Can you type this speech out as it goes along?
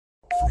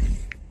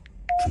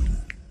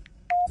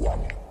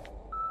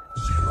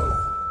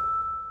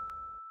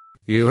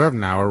You have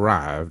now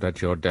arrived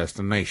at your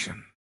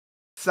destination.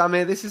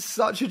 Samir, this is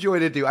such a joy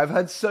to do. I've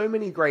heard so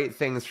many great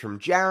things from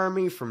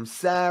Jeremy, from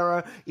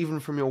Sarah, even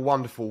from your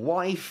wonderful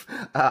wife.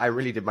 I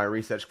really did my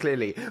research,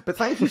 clearly. But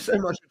thank you so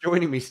much for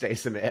joining me today,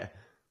 Samir.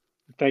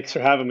 Thanks for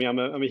having me. I'm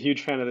a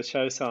huge fan of the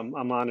show, so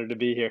I'm honored to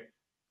be here.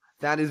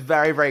 That is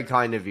very, very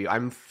kind of you.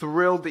 I'm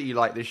thrilled that you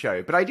like the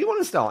show. But I do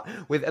want to start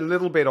with a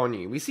little bit on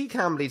you. We see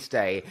Cambly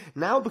today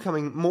now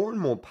becoming more and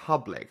more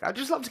public. I'd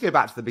just love to go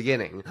back to the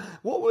beginning.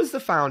 What was the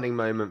founding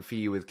moment for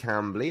you with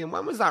Cambly? And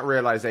when was that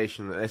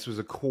realization that this was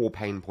a core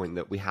pain point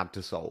that we had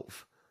to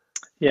solve?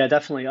 Yeah,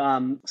 definitely.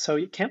 So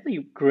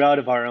Cambly grew out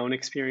of our own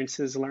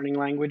experiences learning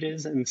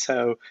languages. And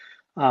so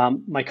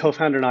my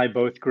co-founder and I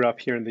both grew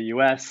up here in the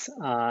US,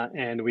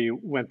 and we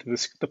went through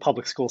the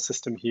public school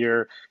system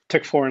here,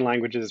 took foreign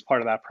languages as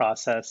part of that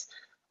process.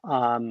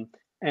 And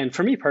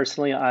for me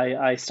personally,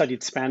 I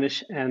studied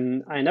Spanish,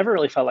 and I never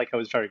really felt like I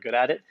was very good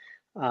at it.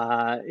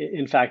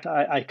 In fact,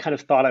 I kind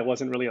of thought I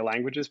wasn't really a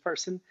languages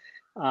person.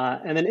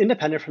 And then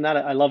independent from that,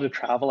 I love to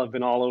travel. I've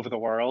been all over the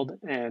world,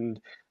 and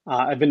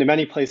I've been to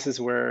many places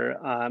where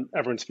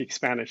everyone speaks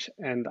Spanish.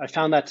 And I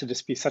found that to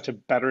just be such a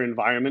better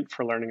environment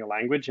for learning a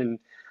language. And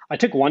I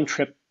took one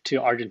trip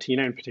to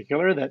Argentina in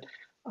particular that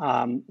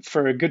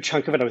for a good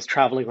chunk of it, I was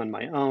traveling on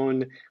my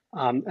own.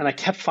 And I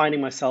kept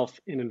finding myself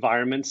in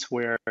environments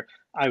where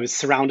I was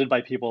surrounded by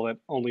people that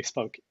only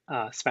spoke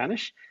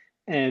Spanish.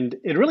 And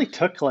it really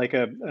took like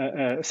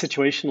a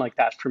situation like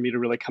that for me to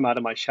really come out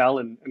of my shell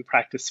and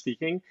practice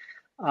speaking.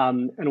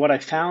 And what I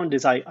found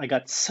is I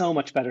got so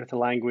much better at the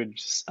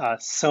language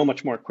so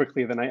much more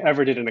quickly than I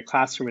ever did in a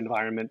classroom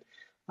environment.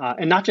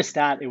 And not just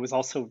that, it was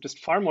also just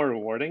far more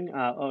rewarding.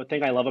 A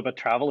thing I love about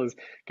travel is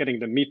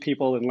getting to meet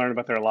people and learn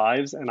about their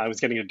lives, and I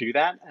was getting to do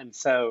that. And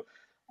so,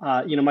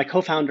 my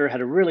co-founder,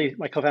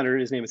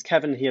 his name is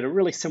Kevin. He had a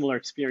really similar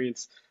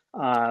experience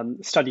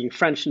studying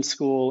French in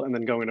school and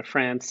then going to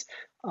France.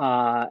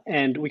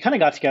 And we kind of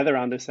got together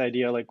on this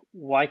idea, like,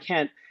 why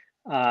can't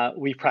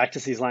we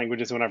practice these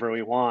languages whenever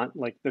we want?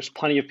 Like, there's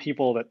plenty of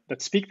people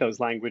that speak those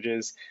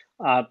languages.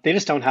 They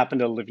just don't happen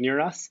to live near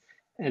us.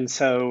 And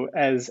so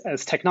as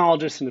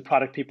technologists and the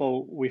product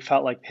people, we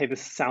felt like, hey,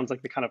 this sounds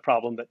like the kind of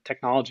problem that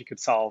technology could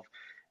solve.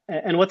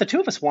 And what the two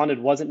of us wanted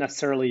wasn't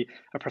necessarily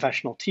a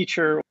professional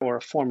teacher or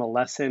a formal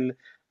lesson.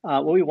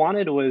 What we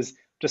wanted was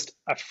just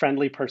a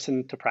friendly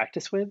person to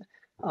practice with.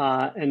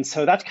 And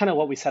so that's kind of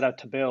what we set out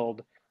to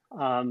build.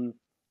 And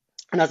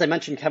as I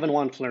mentioned, Kevin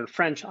wanted to learn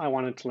French. I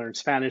wanted to learn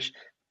Spanish.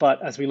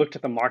 But as we looked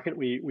at the market,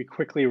 we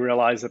quickly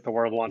realized that the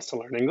world wants to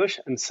learn English.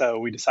 And so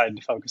we decided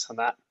to focus on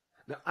that.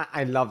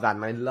 I love that,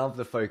 and I love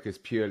the focus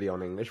purely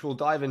on English. We'll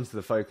dive into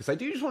the focus. I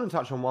do just want to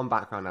touch on one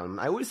background element.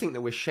 I always think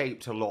that we're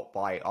shaped a lot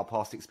by our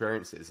past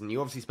experiences, and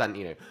you obviously spent,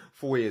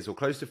 4 years or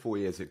close to 4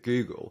 years at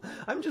Google.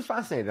 I'm just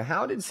fascinated.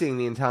 How did seeing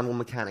the internal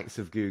mechanics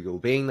of Google,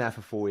 being there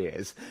for 4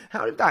 years,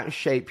 how did that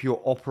shape your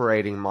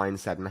operating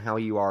mindset and how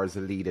you are as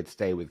a leader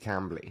today with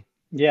Cambly?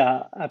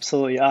 Yeah,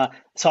 absolutely.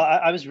 So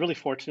I was really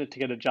fortunate to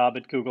get a job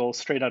at Google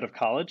straight out of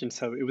college, and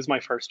so it was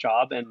my first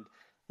job, and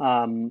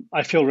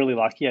I feel really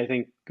lucky. I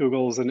think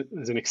Google is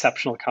an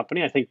exceptional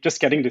company. I think just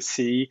getting to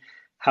see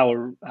how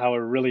a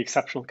really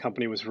exceptional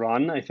company was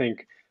run, I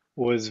think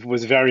was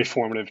very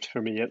formative for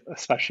me,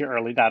 especially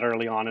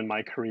early on in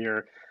my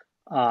career.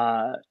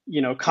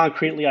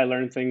 Concretely, I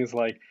learned things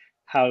like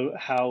how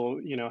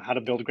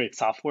to build great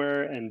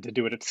software and to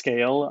do it at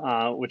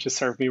scale, which has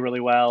served me really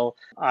well.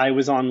 I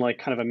was on like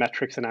kind of a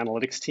metrics and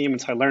analytics team, and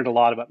so I learned a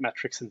lot about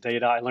metrics and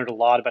data. I learned a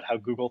lot about how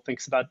Google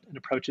thinks about and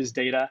approaches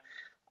data.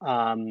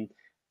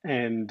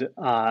 And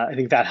I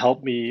think that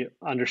helped me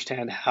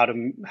understand how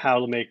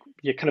to make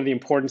kind of the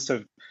importance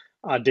of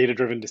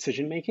data-driven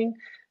decision making,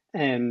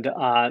 and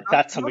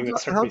that's something that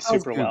served me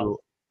super well.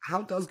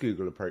 How does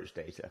Google approach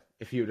data,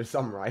 if you were to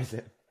summarize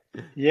it?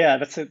 Yeah,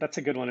 that's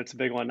a good one. It's a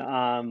big one.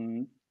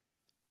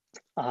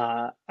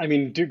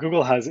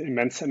 Google has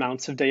immense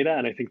amounts of data,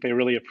 and I think they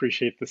really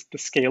appreciate the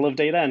scale of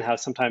data and how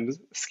sometimes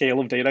scale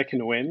of data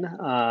can win.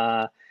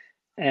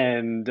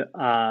 And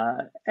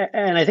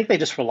I think they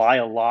just rely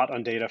a lot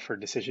on data for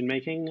decision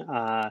making.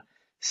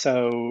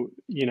 So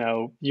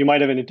you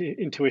might have an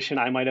intuition,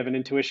 I might have an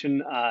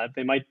intuition.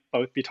 They might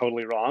both be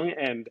totally wrong.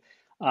 And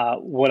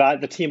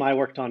the team I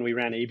worked on, we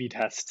ran A/B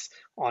tests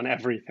on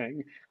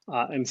everything.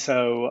 And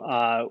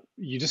so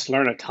you just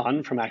learn a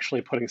ton from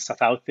actually putting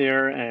stuff out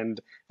there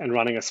and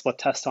running a split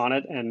test on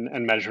it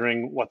and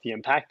measuring what the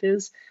impact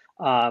is.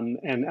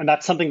 And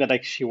that's something that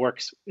actually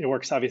works. It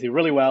works obviously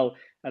really well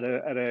at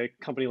a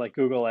company like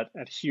Google at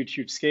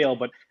huge scale,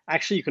 but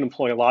actually you can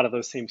employ a lot of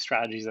those same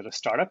strategies at a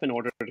startup in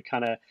order to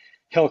kind of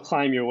hill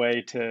climb your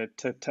way to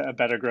a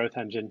better growth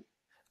engine.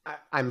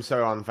 I'm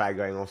so unfair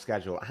going off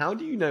schedule. How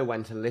do you know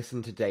when to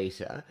listen to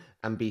data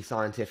and be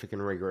scientific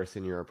and rigorous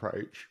in your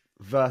approach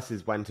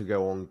versus when to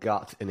go on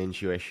gut and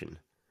intuition?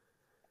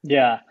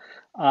 Yeah,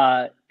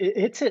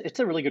 it's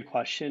a really good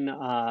question,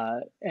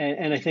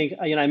 and I think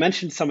I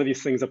mentioned some of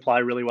these things apply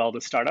really well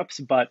to startups,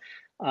 but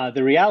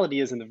the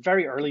reality is in the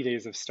very early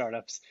days of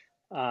startups,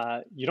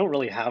 you don't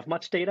really have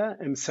much data,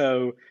 and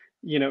so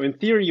in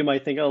theory, you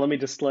might think, oh, let me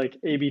just like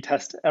A/B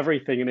test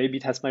everything and A/B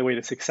test my way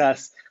to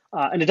success.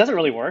 And it doesn't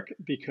really work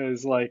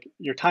because like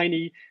you're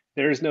tiny,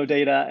 there's no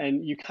data,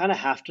 and you kind of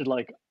have to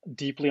like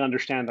deeply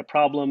understand the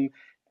problem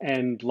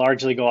and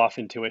largely go off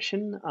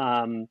intuition.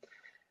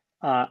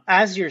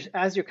 As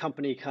your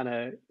company kind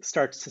of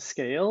starts to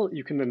scale,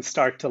 you can then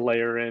start to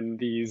layer in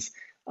these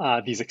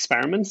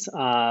experiments.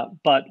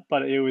 But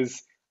it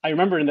was I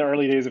remember in the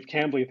early days of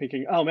Cambly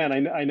thinking, oh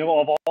man, I know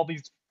all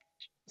these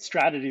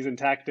strategies and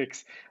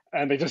tactics,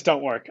 and they just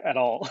don't work at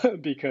all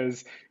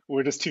because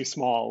we're just too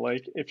small.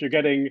 Like if you're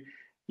getting,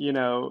 you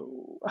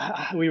know,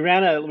 we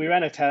ran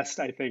a test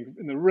I think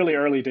in the really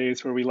early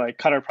days where we like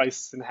cut our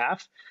prices in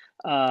half,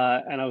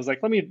 and I was like,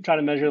 let me try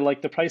to measure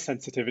like the price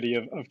sensitivity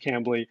of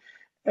Cambly.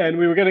 And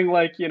we were getting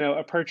like,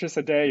 a purchase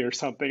a day or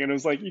something, and it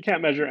was like you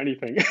can't measure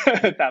anything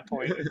at that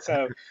point. And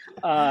so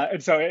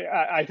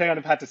I think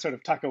I've had to sort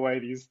of tuck away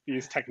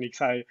these techniques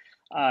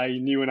I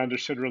knew and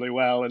understood really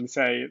well and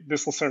say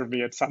this will serve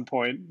me at some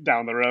point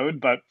down the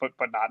road, but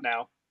not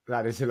now.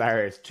 That is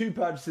hilarious. Two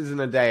purchases in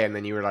a day, and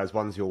then you realize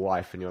one's your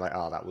wife, and you're like,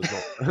 oh, that was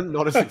not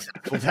not a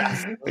successful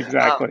test.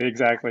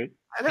 Exactly.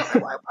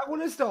 I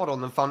want to start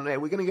on the fun. We're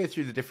going to go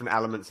through the different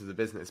elements of the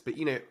business, but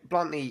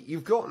bluntly,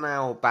 you've got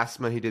now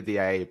Bessemer who did the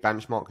A,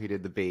 Benchmark who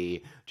did the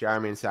B,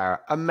 Jeremy and Sarah,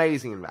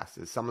 amazing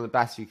investors, some of the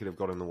best you could have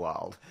got in the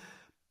world.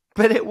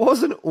 But it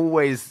wasn't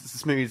always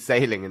smooth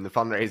sailing in the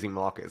fundraising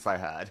markets, I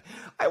heard.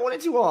 I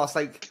wanted to ask,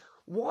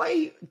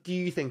 why do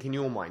you think, in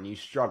your mind, you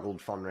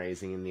struggled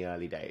fundraising in the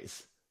early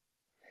days?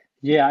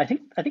 Yeah, I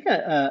think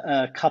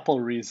a couple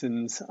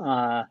reasons.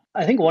 I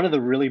think one of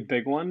the really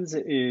big ones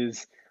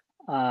is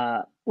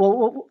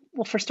well,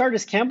 for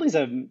starters, Cambly's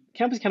kind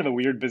of a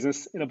weird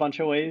business in a bunch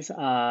of ways,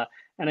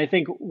 and I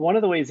think one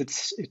of the ways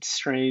it's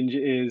strange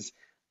is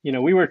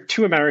we were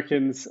two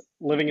Americans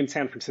living in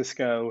San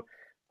Francisco,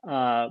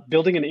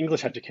 building an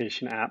English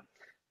education app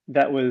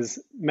that was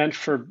meant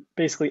for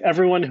basically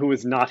everyone who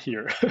was not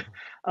here.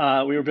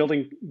 We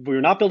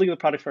were not building the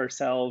product for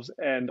ourselves,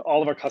 and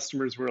all of our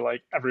customers were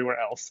like everywhere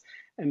else.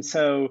 And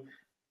so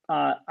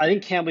I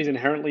think Cambly's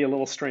inherently a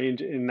little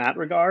strange in that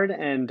regard.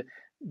 And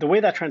the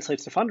way that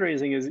translates to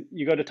fundraising is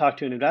you go to talk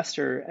to an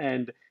investor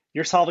and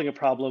you're solving a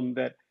problem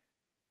that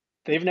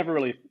they've never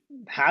really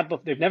had,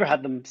 they've never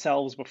had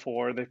themselves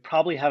before. They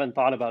probably haven't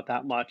thought about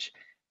that much.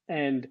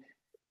 And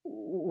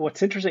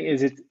what's interesting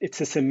is it's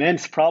this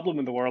immense problem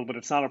in the world, but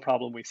it's not a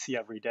problem we see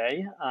every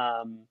day.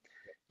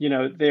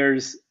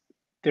 There's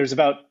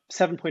about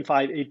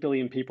 7.5, 8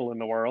 billion people in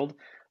the world.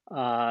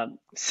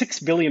 6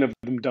 billion of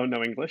them don't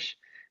know English.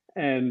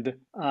 And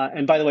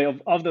by the way,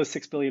 of those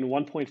 6 billion,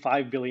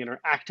 1.5 billion are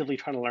actively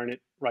trying to learn it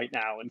right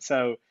now. And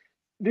so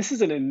this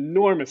is an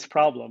enormous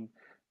problem.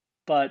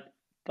 But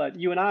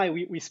you and I,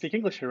 we speak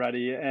English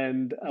already,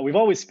 and we've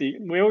always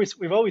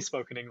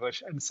spoken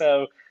English. And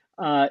so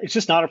it's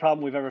just not a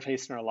problem we've ever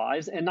faced in our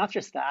lives. And not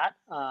just that,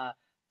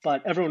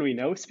 but everyone we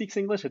know speaks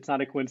English. It's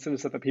not a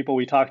coincidence that the people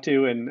we talk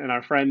to and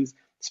our friends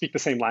speak the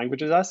same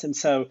language as us. And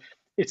so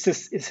it's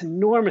this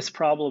enormous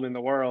problem in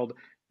the world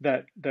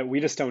that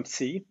we just don't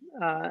see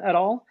at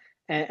all.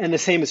 And the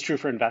same is true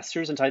for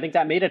investors. And so I think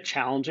that made it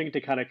challenging to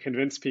kind of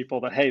convince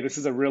people that, hey, this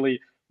is a really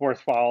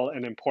worthwhile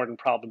and important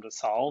problem to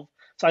solve.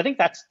 So I think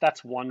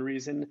that's one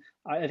reason.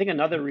 I think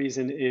another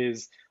reason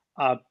is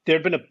there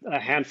have been a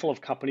handful of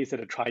companies that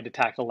have tried to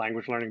tackle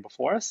language learning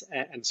before us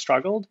and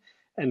struggled.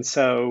 And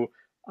so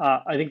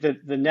I think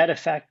that the net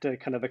effect,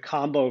 kind of the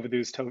combo of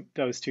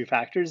those two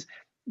factors,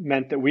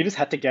 meant that we just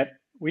had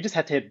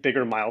to hit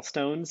bigger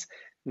milestones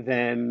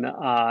than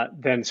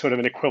sort of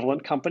an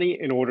equivalent company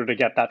in order to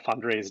get that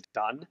fundraise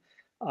done.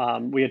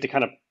 We had to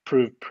kind of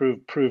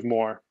prove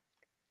more.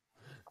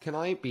 Can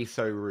I be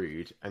so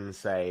rude and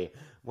say,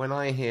 when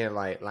I hear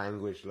like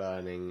language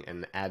learning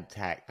and ed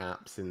tech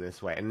apps in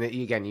this way, and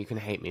again, you can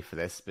hate me for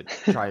this, but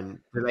try and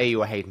delay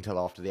your hate until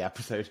after the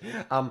episode.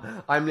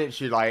 I'm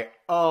literally like,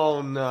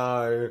 oh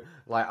no,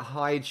 like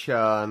high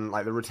churn,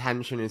 like the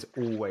retention is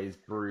always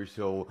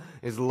brutal,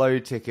 is low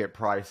ticket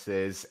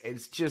prices.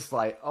 It's just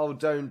like, oh,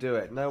 don't do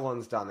it. No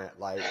one's done it.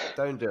 Like,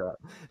 don't do it.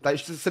 Like,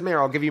 Samir,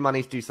 I'll give you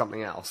money to do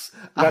something else.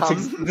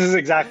 This is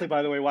exactly,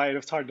 by the way, why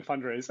it's hard to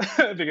fundraise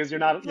because you're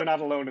not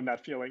alone in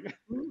that feeling.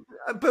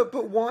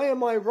 But why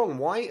am I wrong?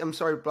 Why? I'm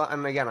sorry, but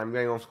and again, I'm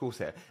going off course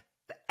here.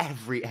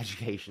 Every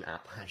education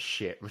app has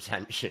shit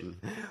retention.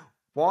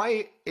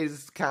 Why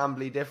is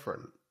Cambly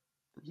different?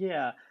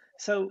 Yeah.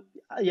 So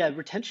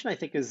retention I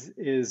think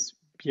is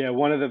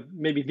one of the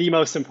maybe the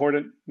most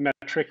important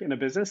metric in a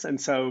business, and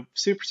so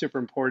super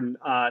important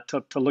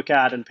to look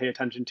at and pay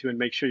attention to and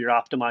make sure you're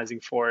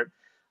optimizing for it.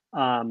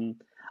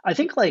 I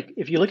think like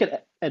if you look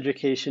at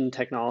education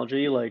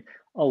technology, like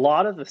a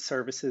lot of the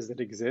services that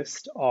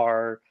exist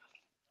are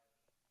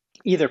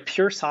either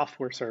pure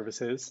software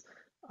services,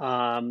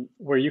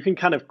 where you can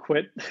kind of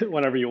quit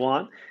whenever you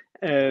want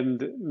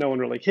and no one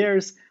really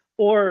cares,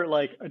 or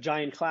like a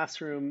giant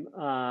classroom,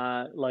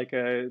 like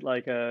a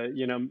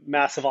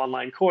massive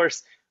online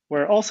course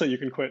where also you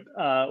can quit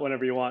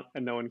whenever you want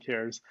and no one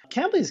cares.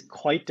 Cambly is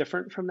quite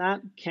different from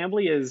that.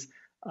 Cambly is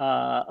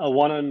a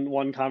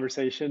one-on-one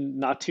conversation,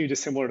 not too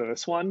dissimilar to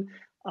this one.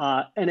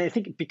 And I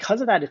think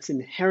because of that, it's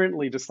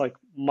inherently just like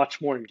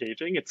much more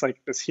engaging. It's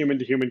like this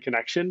human-to-human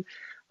connection.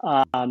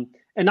 And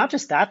not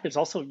just that, there's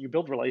also you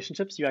build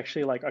relationships. You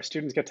actually like our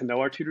students get to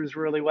know our tutors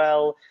really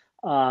well.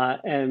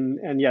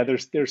 And yeah,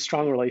 there's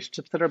strong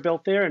relationships that are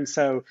built there. And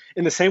so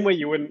in the same way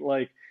you wouldn't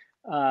like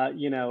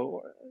you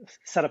know,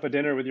 set up a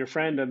dinner with your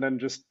friend and then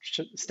just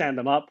stand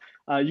them up.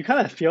 You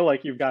kind of feel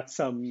like you've got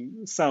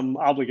some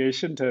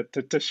obligation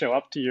to show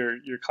up to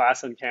your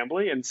class in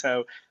Cambly, and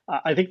so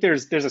I think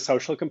there's a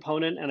social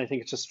component, and I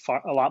think it's just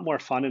a lot more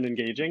fun and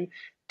engaging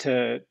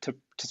to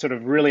sort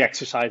of really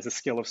exercise the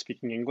skill of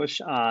speaking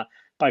English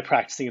by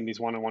practicing in these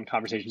one-on-one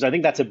conversations. I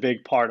think that's a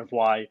big part of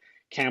why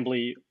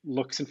Cambly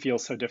looks and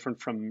feels so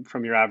different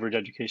from your average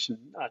education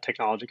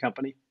technology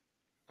company.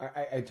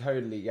 I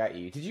totally get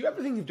you. Did you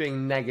ever think of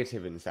doing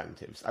negative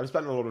incentives? I've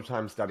spent a lot of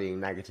time studying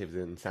negative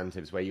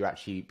incentives where you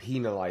actually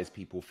penalize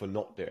people for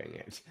not doing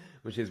it,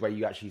 which is where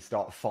you actually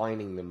start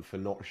fining them for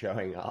not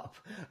showing up.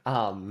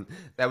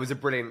 There was a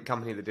brilliant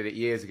company that did it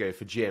years ago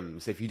for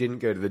gyms. If you didn't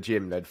go to the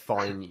gym, they'd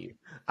fine you.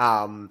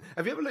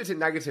 Have you ever looked at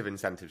negative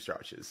incentive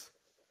structures?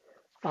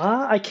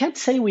 I can't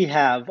say we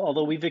have,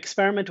 although we've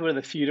experimented with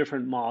a few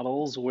different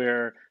models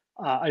where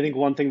I think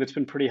one thing that's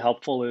been pretty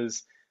helpful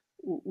is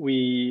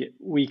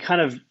we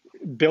kind of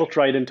built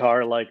right into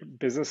our like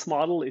business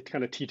model. It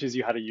kind of teaches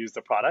you how to use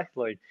the product.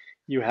 Like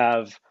you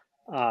have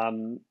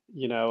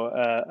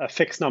a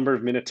fixed number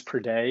of minutes per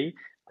day,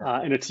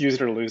 and it's use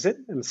it or lose it.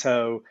 And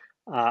so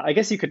I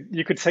guess you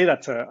could say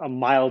that's a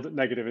mild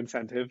negative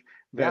incentive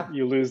Yeah. that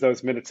you lose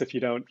those minutes if you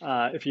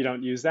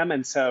don't use them.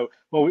 And so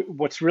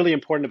what's really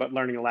important about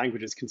learning a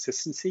language is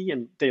consistency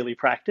and daily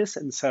practice.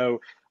 And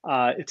so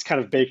it's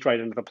kind of baked right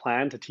into the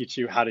plan to teach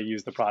you how to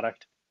use the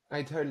product.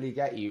 I totally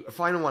get you. A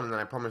final one, and then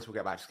I promise we'll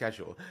get back to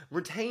schedule.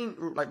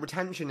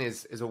 Retention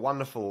is a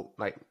wonderful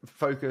like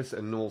focus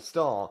and North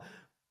Star,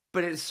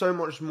 but it's so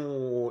much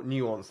more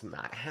nuanced than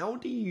that. How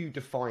do you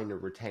define a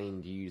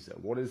retained user?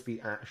 What is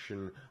the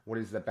action? What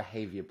is the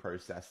behavior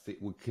process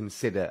that would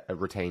consider a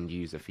retained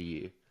user for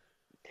you?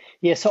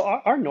 Yeah, so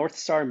our North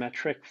Star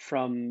metric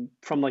from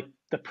like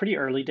the pretty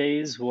early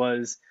days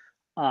was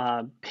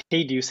uh,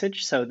 paid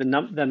usage. So the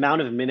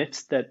amount of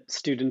minutes that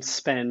students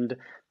spend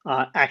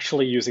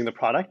actually using the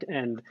product,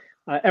 and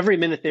every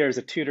minute there is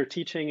a tutor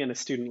teaching and a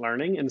student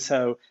learning. And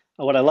so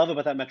what I love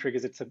about that metric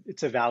is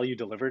it's a value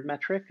delivered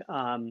metric.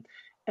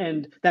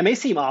 And that may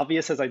seem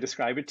obvious as I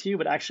describe it to you,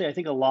 but actually I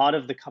think a lot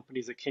of the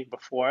companies that came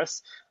before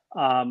us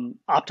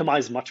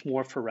optimized much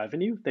more for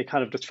revenue. They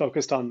kind of just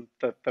focused on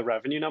the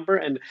revenue number,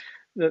 and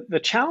the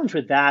challenge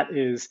with that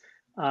is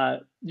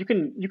you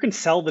can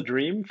sell the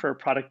dream for a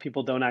product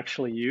people don't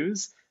actually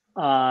use,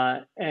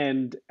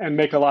 and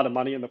make a lot of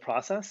money in the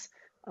process.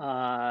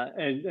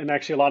 And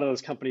actually, a lot of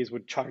those companies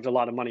would charge a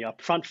lot of money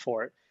up front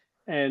for it,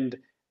 and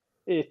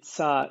it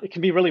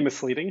can be really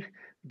misleading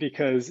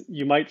because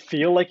you might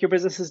feel like your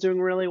business is doing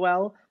really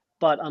well,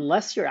 but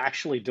unless you're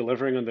actually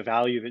delivering on the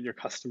value that your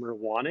customer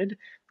wanted,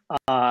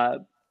 uh,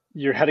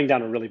 you're heading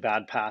down a really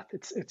bad path.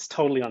 It's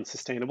totally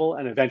unsustainable,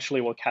 and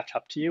eventually will catch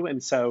up to you.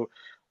 And so,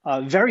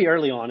 very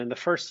early on in the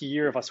first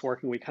year of us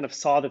working, we kind of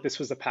saw that this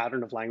was a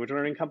pattern of language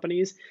learning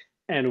companies,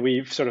 and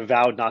we've sort of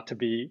vowed not to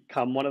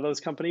become one of those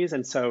companies.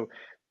 And so,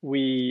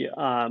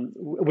 I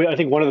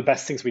think one of the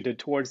best things we did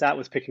towards that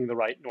was picking the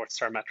right North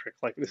Star metric.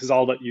 Like this is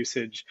all about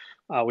usage.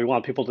 We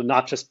want people to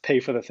not just pay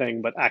for the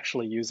thing, but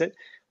actually use it.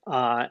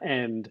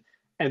 And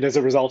as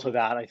a result of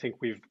that, I think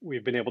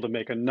we've been able to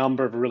make a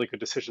number of really good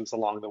decisions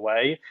along the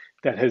way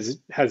that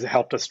has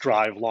helped us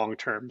drive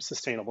long-term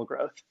sustainable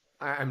growth.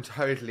 I'm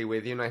totally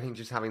with you, and I think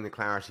just having the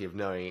clarity of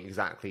knowing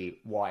exactly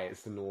why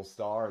it's the North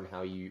Star and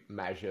how you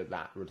measure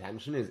that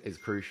retention is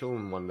crucial,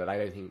 and one that I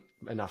don't think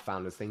enough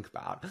founders think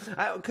about.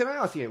 Can I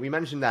ask you, we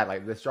mentioned that,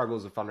 like the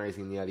struggles of fundraising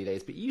in the early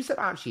days, but you said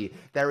actually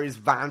there is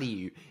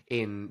value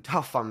in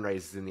tough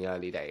fundraisers in the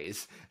early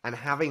days and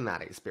having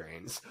that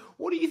experience.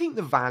 What do you think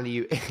the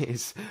value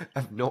is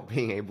of not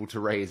being able to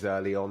raise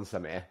early on,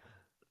 Samir?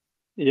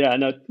 Yeah,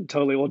 no,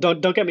 totally. Well,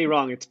 don't get me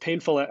wrong. It's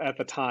painful at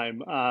the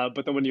time,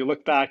 but then when you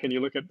look back and you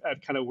look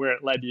at kind of where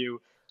it led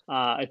you,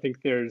 I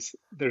think there's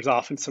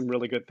often some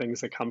really good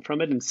things that come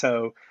from it. And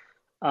so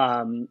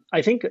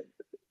I think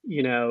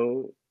you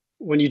know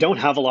when you don't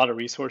have a lot of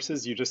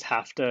resources,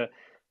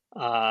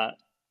 uh,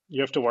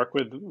 you have to work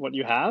with what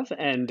you have,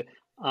 and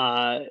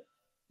uh,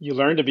 you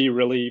learn to be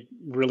really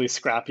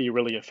scrappy,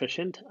 really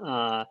efficient.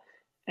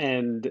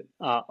 And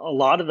a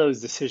lot of those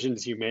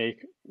decisions you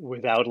make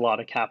without a lot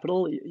of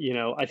capital,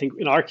 I think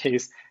in our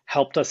case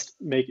helped us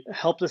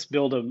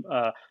build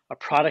a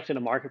product in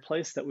a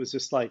marketplace that was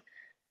just like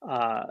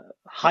uh,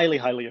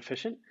 highly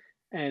efficient.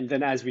 And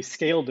then as we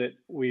scaled it,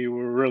 we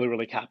were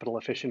really capital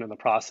efficient in the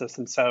process.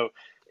 And so,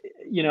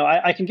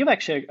 I can give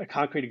actually a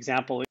concrete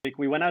example. Like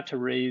we went out to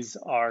raise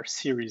our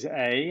Series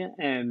A,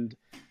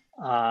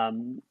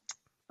 um,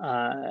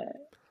 uh,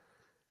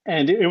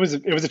 and it was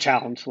a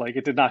challenge. Like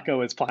it did not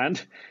go as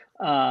planned,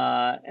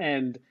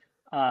 and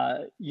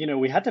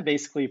we had to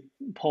basically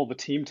pull the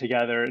team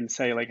together and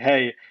say like,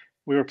 hey.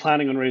 we were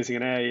planning on raising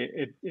an A.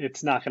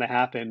 It's not going to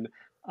happen.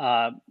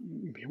 Uh,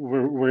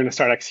 we're going to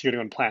start executing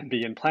on Plan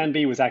B, and Plan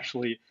B was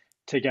actually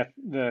to get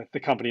the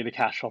company to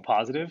cash flow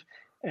positive.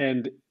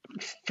 And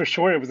for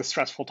sure, it was a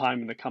stressful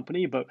time in the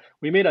company, but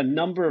we made a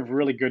number of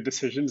really good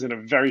decisions in a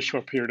very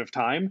short period of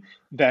time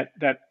that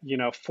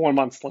 4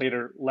 months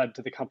later led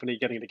to the company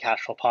getting to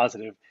cash flow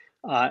positive.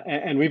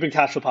 And we've been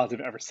cash flow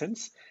positive ever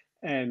since.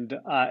 And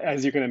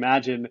as you can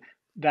imagine,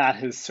 that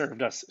has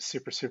served us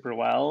super, super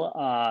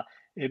well.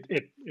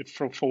 It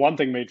for one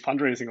thing made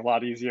fundraising a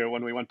lot easier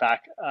when we went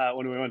back out, a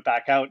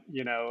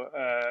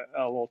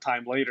little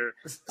time later.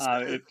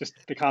 It just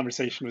the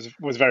conversation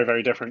was very,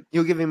 very different.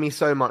 You're giving me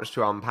so much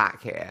to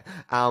unpack here.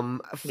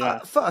 Yeah.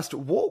 First,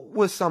 what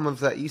were some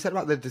of you said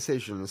about the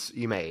decisions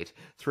you made,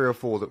 3 or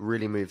 4 that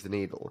really moved the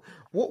needle.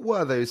 What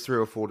were those 3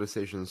 or 4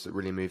 decisions that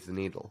really moved the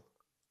needle?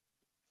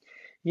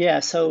 Yeah.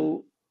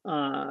 So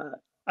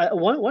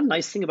one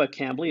nice thing about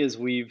Cambly is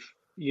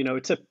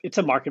it's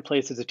a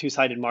marketplace. It's a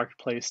two-sided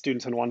marketplace.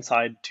 Students on one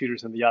side,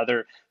 tutors on the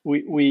other.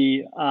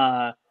 We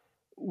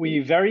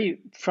very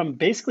from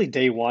basically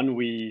day one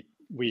we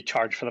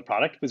charged for the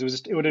product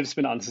because it would have just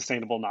been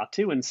unsustainable not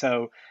to. And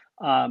so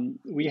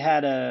we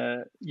had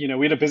a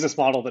business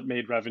model that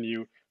made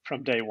revenue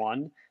from day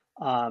one.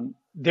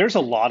 There's a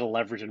lot of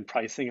leverage in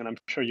pricing, and I'm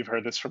sure you've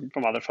heard this from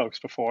other folks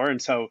before.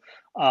 And so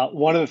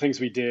one of the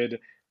things we did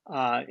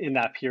in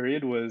that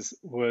period was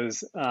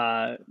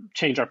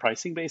change our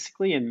pricing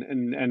basically,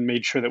 and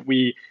made sure that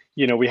we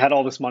had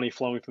all this money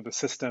flowing through the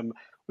system.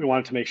 We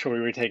wanted to make sure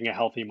we were taking a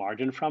healthy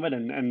margin from it,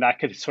 and that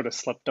could sort of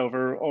slipped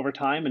over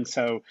time. And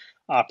so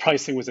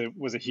pricing was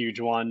a huge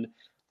one.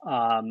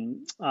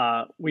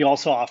 We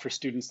also offer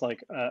students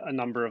like a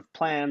number of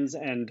plans,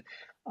 and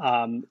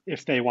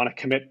if they want to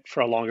commit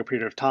for a longer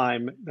period of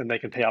time, then they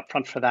can pay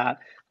upfront for that.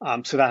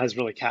 So that has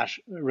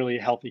really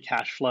healthy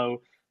cash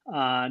flow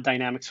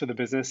dynamics for the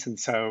business, and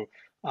so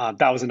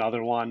that was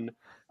another one.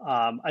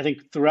 I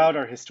think throughout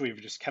our history,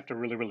 we've just kept a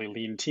really, really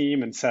lean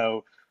team, and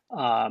so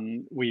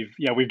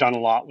we've done a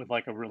lot with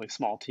like a really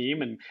small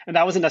team, and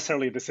that wasn't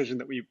necessarily a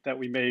decision that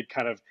we made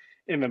kind of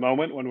in the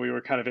moment when we were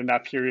kind of in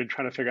that period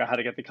trying to figure out how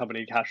to get the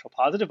company cash flow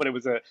positive, but it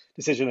was a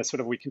decision that sort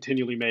of we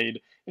continually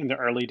made in the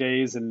early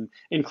days, and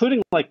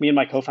including like me and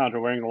my co-founder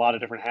wearing a lot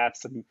of different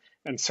hats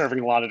and serving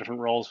a lot of different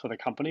roles for the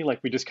company. Like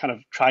we just kind of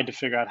tried to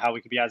figure out how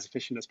we could be as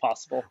efficient as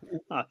possible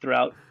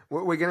throughout.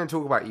 We're going to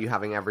talk about you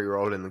having every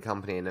role in the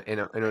company in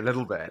a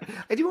little bit.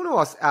 I do want to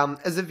ask,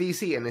 as a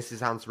VC, and this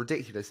sounds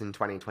ridiculous in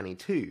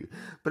 2022,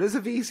 but as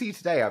a VC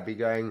today, I'd be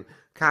going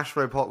cash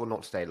flow well,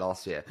 not today,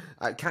 last year.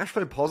 Cash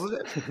flow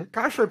positive,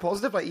 cash flow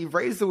positive. Like you've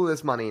raised all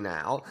this money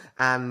now,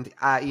 and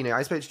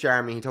I spoke to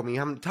Jeremy. He told me you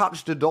haven't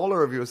touched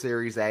 $1 of your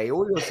Series A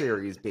or your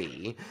Series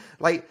B.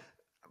 Like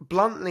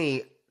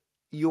bluntly,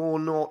 you're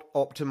not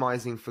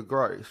optimizing for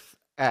growth.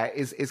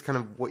 Is kind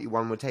of what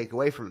one would take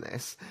away from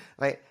this.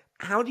 Like,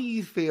 how do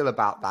you feel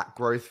about that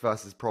growth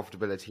versus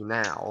profitability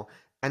now?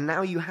 And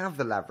now you have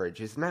the leverage.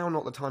 Is now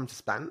not the time to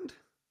spend?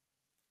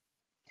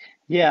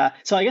 Yeah.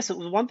 So I guess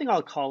one thing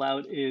I'll call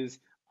out is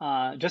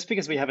just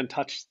because we haven't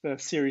touched the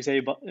Series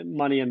A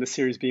money and the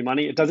Series B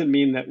money, it doesn't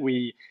mean that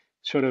we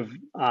sort of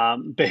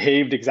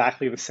behaved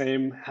exactly the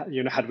same,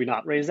 had we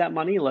not raised that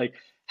money. Like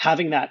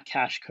having that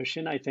cash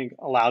cushion, I think,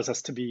 allows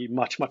us to be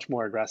much, much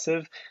more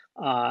aggressive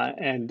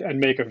and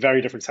make a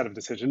very different set of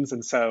decisions.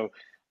 And so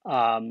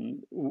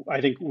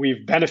I think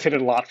we've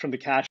benefited a lot from the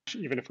cash,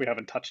 even if we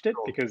haven't touched it,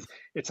 because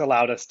it's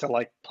allowed us to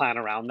like plan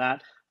around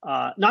that.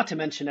 Not to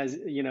mention, as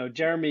you know,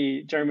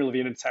 Jeremy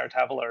Levine and Sarah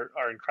Tavel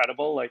are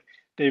incredible. Like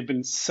they've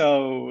been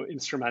so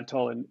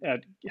instrumental at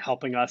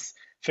helping us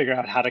figure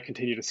out how to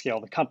continue to scale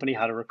the company,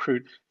 how to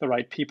recruit the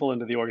right people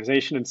into the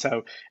organization. And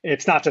so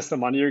it's not just the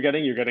money you're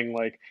getting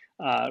like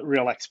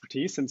real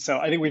expertise. And so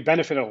I think we've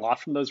benefited a lot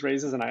from those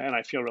raises, and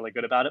I feel really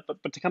good about it.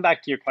 But to come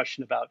back to your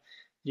question about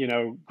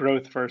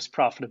growth versus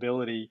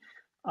profitability,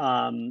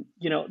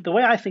 the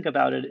way I think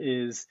about it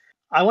is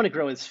I want to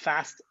grow as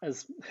fast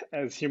as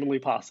humanly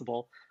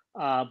possible,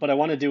 but I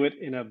want to do it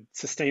in a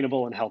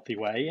sustainable and healthy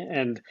way.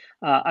 And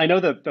I know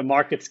that the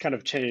markets kind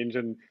of change,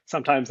 and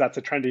sometimes that's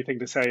a trendy thing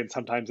to say, and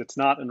sometimes it's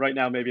not. And right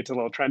now, maybe it's a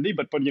little trendy,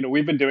 but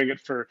we've been doing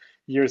it for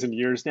years and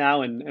years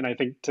now. And I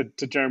think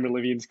to Jeremy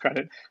Levine's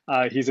credit,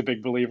 he's a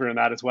big believer in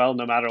that as well.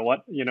 No matter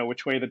what,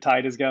 which way the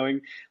tide is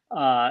going.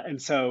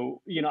 And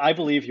so, I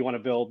believe you want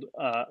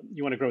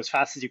to grow as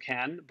fast as you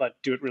can, but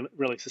do it really,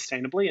 really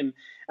sustainably. And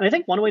I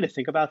think one way to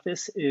think about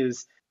this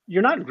is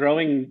you're not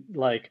growing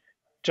like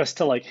just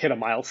to like hit a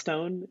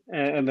milestone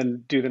and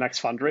then do the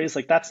next fundraise.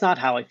 Like that's not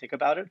how I think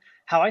about it.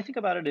 How I think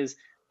about it is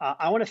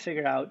I want to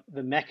figure out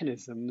the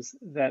mechanisms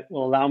that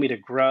will allow me to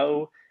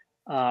grow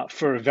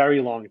for a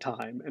very long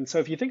time. And so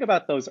if you think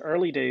about those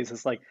early days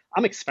as like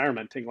I'm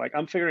experimenting, like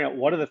I'm figuring out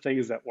what are the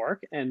things that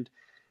work. And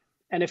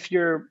if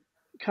you're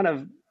kind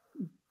of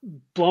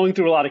blowing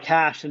through a lot of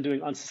cash and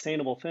doing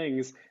unsustainable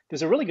things,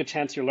 there's a really good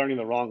chance you're learning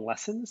the wrong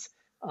lessons,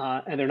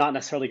 and they're not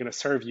necessarily going to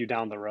serve you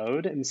down the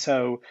road. And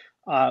so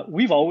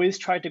we've always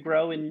tried to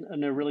grow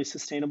in a really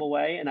sustainable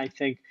way. And I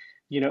think,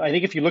 I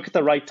think if you look at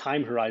the right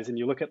time horizon,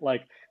 you look at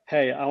like,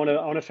 hey, I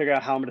want to figure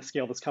out how I'm going to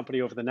scale this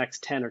company over the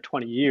next 10 or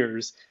 20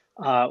 years.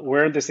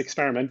 We're in this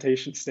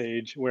experimentation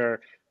stage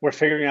where we're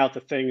figuring out the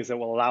things that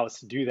will allow us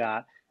to do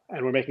that,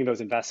 and we're making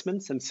those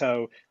investments. And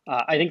so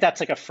I think that's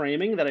like a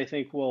framing that I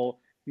think will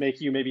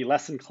make you maybe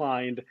less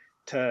inclined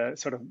to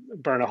sort of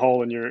burn a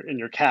hole in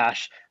your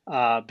cash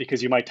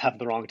because you might have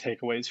the wrong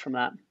takeaways from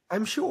that.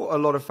 I'm sure a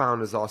lot of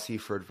founders ask you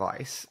for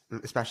advice,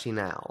 especially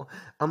now.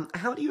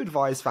 How do you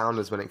advise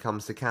founders when it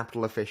comes to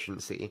capital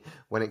efficiency,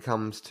 when it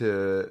comes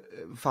to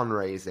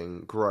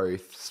fundraising,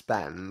 growth,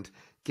 spend,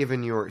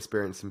 given your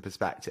experience and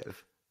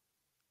perspective?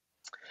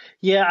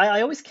 Yeah,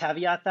 I always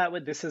caveat that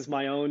with this is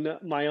my own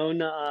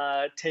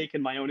take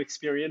and my own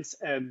experience,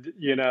 and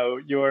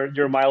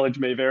your mileage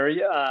may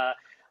vary.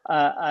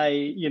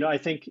 I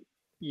think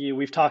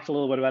we've talked a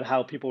little bit about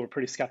how people were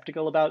pretty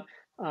skeptical about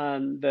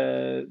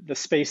the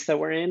space that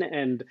we're in,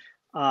 and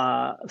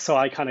so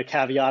I kind of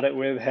caveat it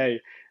with,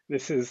 hey,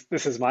 this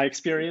is my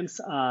experience.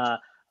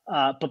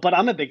 But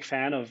I'm a big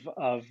fan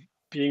of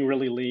being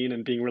really lean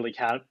and being really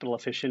capital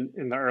efficient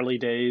in the early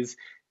days,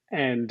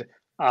 and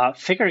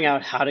figuring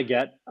out how to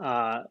get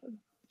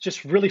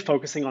just really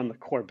focusing on the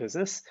core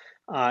business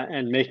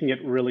and making it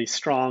really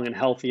strong and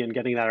healthy and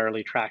getting that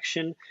early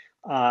traction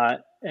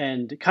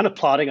and kind of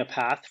plotting a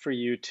path for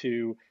you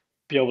to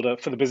be able to,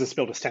 for the business to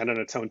be able to stand on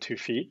its own 2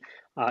 feet.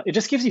 It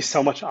just gives you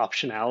so much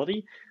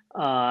optionality.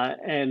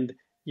 And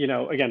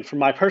again, from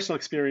my personal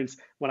experience,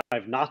 when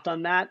I've not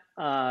done that,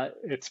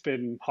 it's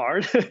been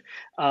hard,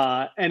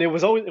 and it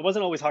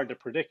wasn't always hard to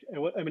predict.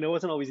 I mean, it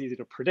wasn't always easy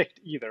to predict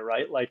either,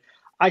 right? Like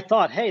I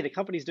thought, hey, the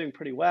company's doing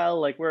pretty well.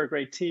 Like we're a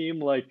great team.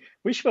 Like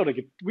we should be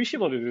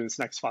able to do this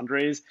next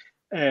fundraise.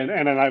 And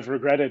then I've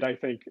regretted, I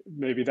think,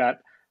 maybe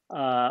that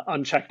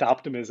unchecked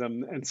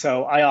optimism. And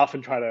so I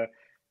often try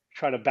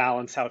to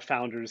balance out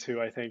founders who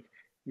I think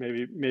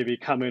maybe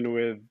come in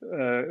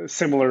with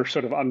similar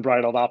sort of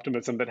unbridled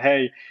optimism that,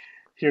 hey,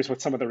 here's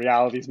what some of the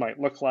realities might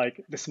look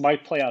like. This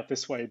might play out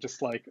this way.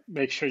 Just like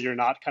make sure you're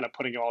not kind of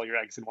putting all your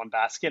eggs in one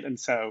basket. And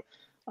so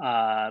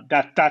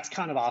that's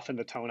kind of often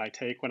the tone I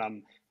take when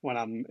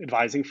I'm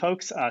advising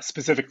folks,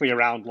 specifically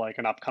around like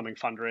an upcoming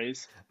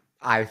fundraise.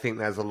 I think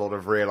there's a lot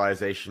of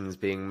realizations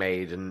being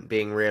made and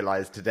being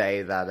realized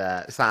today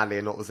that sadly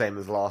are not the same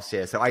as last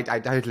year. So I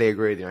totally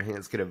agree with you. I think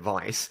that's good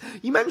advice.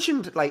 You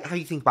mentioned like how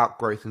you think about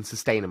growth and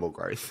sustainable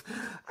growth.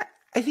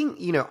 I think,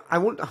 I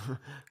want,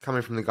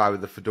 coming from the guy with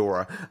the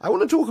fedora, I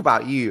want to talk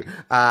about you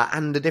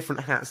and the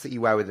different hats that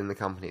you wear within the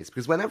companies.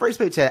 Because whenever I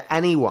spoke to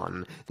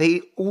anyone,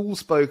 they all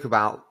spoke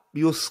about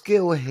your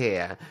skill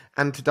here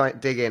and to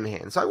dig in here.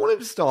 And so I wanted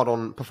to start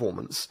on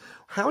performance.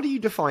 How do you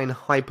define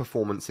high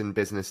performance in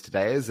business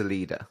today as a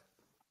leader?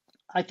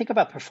 I think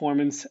about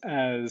performance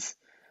as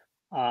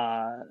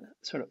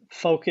sort of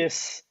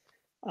focus,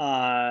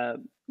 uh,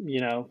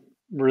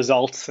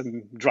 results,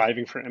 and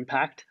driving for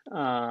impact.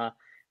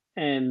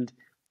 And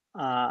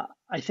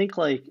I think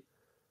like,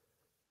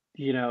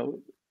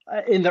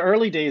 in the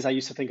early days, I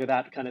used to think of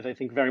that kind of, I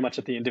think very much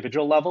at the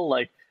individual level,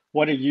 like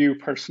what are you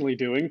personally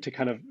doing to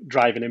kind of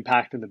drive an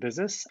impact in the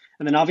business?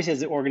 And then obviously as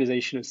the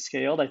organization has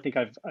scaled, I think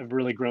I've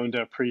really grown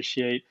to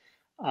appreciate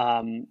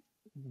um,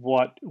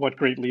 what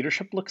great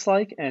leadership looks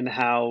like and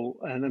how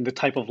and then the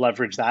type of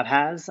leverage that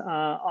has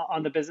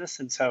on the business.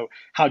 And so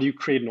how do you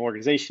create an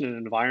organization and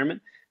an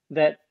environment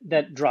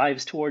that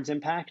drives towards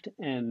impact?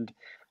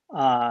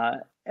 Uh,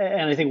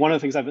 and I think one of the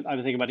things I've been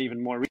thinking about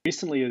even more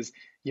recently is,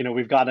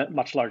 we've got a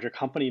much larger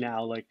company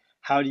now. Like,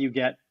 how do you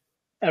get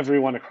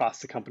everyone across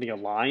the company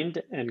aligned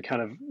and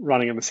kind of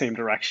running in the same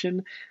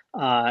direction?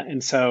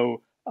 And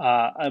so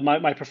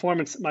my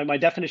performance, my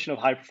definition of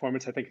high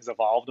performance, I think has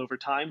evolved over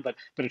time, but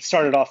it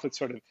started off with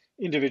sort of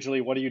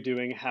individually, what are you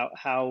doing?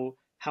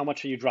 How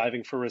much are you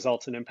driving for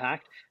results and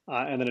impact?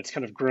 And then it's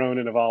kind of grown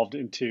and evolved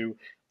into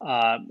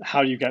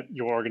how do you get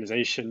your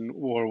organization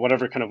or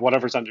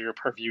whatever's under your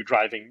purview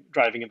driving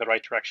in the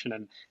right direction,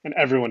 and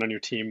everyone on your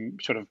team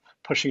sort of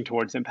pushing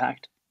towards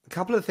impact. A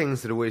couple of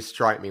things that always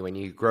strike me when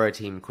you grow a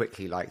team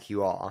quickly like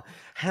you are,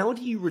 how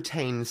do you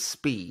retain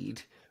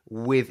speed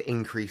with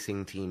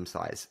increasing team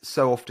size?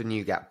 So often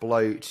you get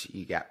bloat,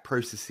 you get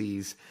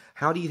processes.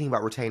 How do you think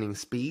about retaining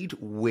speed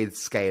with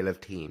scale of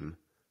team?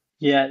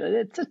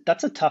 Yeah,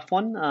 that's a tough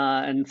one,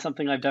 and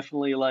something I've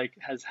definitely like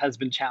has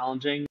been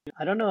challenging.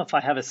 I don't know if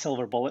I have a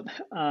silver bullet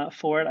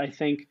for it. I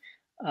think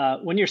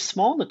when you're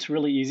small, it's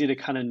really easy to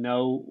kind of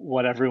know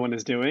what everyone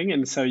is doing,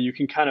 and so you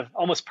can kind of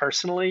almost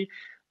personally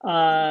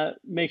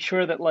make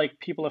sure that like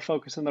people are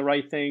focused on the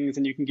right things,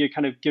 and you can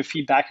give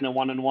feedback in a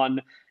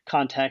one-on-one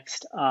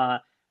context.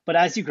 But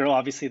as you grow,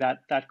 obviously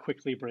that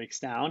quickly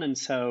breaks down, and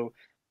so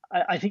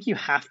I think you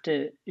have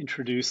to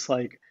introduce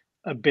like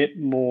a bit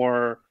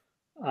more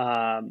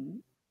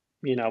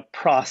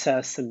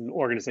process and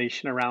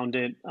organization around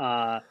it.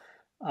 Uh,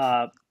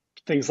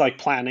 Things like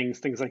planning,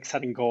 things like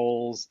setting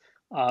goals,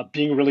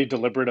 being really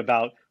deliberate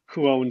about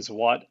who owns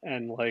what,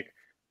 and like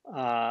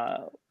uh,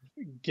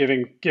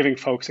 giving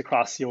folks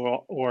across the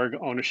org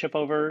ownership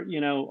over,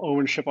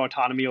 ownership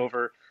autonomy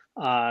over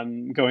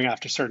going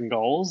after certain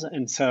goals.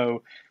 And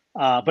so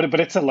but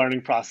it's a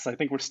learning process. I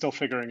think we're still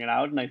figuring it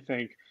out, and I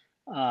think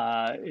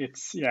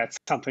it's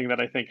something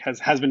that I think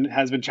has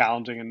been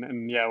challenging,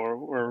 and yeah,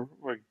 we're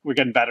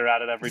getting better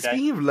at it every day.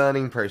 Speaking of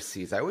learning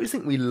processes, I always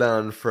think we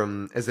learn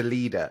from, as a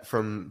leader,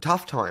 from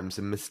tough times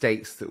and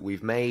mistakes that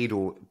we've made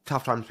or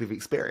tough times we've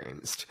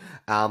experienced.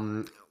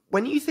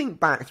 When you think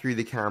back through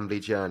the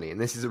Cambly journey, and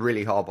this is a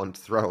really hard one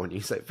to throw on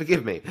you, so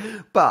forgive me,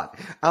 but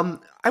I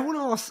want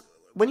to ask,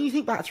 when you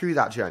think back through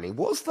that journey,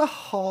 what's the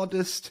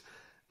hardest,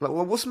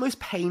 what's the most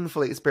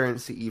painful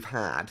experience that you've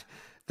had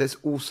that's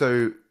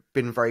also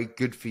been very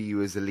good for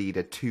you as a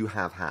leader to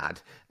have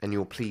had, and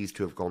you're pleased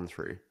to have gone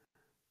through?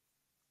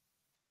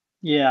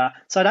 Yeah,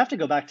 so I'd have to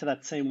go back to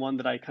that same one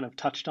that I kind of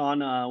touched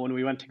on when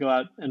we went to go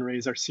out and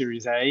raise our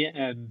Series A,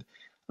 and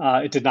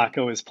it did not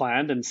go as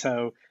planned. And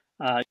so,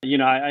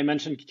 I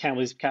mentioned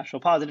Cambly's cash flow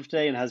positive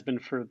today and has been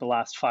for the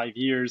last 5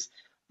 years.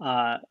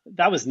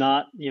 That was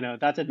not,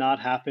 that did not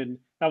happen.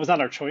 That was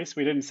not our choice.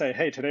 We didn't say,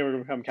 hey, today we're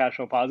going to become cash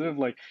flow positive.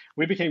 Like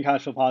we became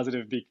cash flow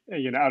positive,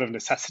 out of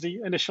necessity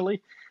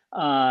initially.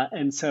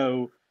 And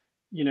so,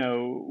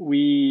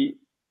 we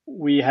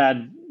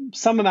had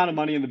some amount of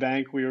money in the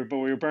bank. But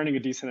we were burning a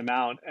decent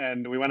amount,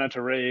 and we went out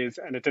to raise,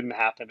 and it didn't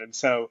happen. And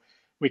so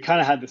we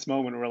kind of had this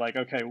moment where we're like,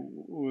 okay,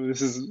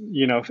 this is,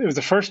 it was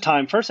the first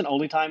and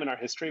only time in our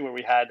history where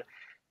we had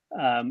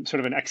sort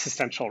of an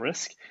existential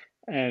risk,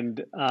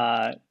 and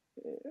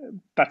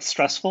that's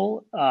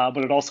stressful, but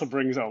it also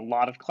brings a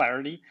lot of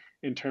clarity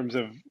in terms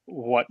of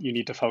what you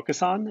need to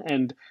focus on.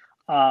 And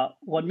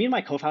what me and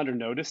my co-founder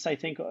noticed, I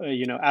think,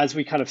 as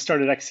we kind of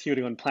started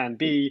executing on Plan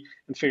B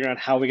and figuring out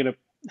how we're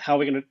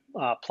gonna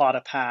plot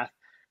a path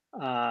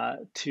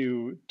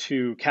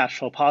to cash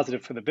flow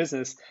positive for the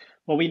business,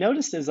 what we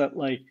noticed is that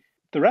like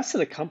the rest of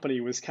the company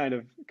was kind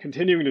of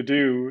continuing to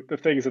do the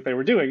things that they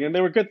were doing, and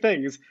they were good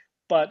things,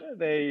 but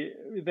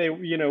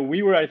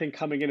we were, I think,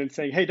 coming in and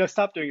saying, hey, just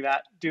stop doing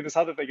that, do this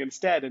other thing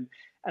instead. And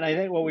I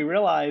think what we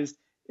realized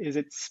is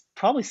it's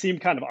probably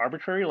seemed kind of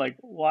arbitrary. Like,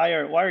 why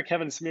are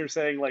Kevin and Samir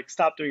saying like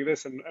stop doing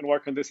this and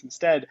work on this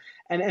instead?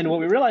 And what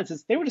we realized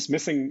is they were just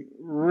missing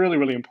really,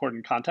 really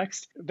important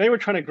context. They were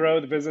trying to grow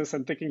the business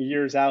and thinking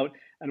years out,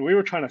 and we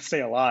were trying to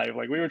stay alive.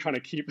 Like we were trying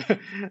to keep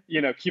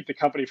keep the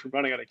company from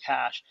running out of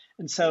cash.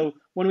 And so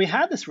when we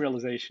had this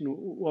realization,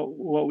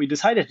 what we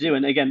decided to do,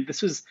 and again,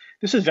 this was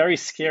very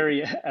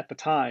scary at the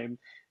time,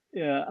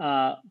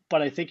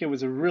 but I think it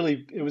was a really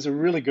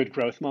good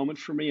growth moment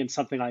for me, and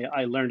something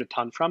I learned a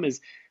ton from is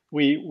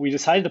we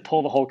decided to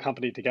pull the whole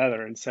company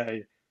together and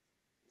say,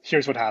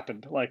 here's what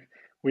happened. Like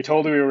we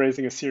told you we were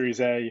raising a Series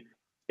A,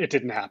 it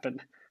didn't happen.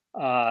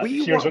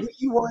 Here's what.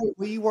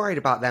 Were you worried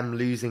about them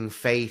losing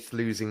faith,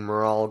 losing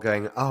morale,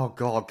 going, oh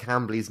God,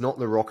 Cambly's not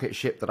the rocket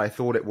ship that I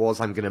thought it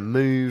was, I'm going to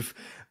move?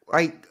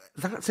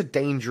 That's a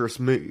dangerous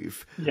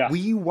move. Yeah. Were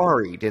you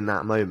worried in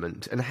that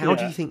moment? And how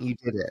do you think you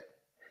did it?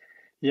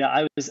 Yeah,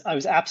 I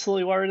was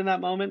absolutely worried in that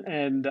moment,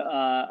 and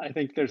I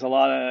think there's a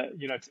lot of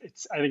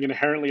it's I think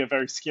inherently a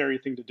very scary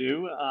thing to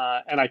do,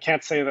 and I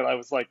can't say that I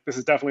was like this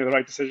is definitely the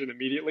right decision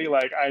immediately.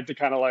 Like I had to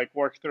kind of like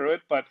work through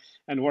it,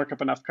 and work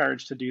up enough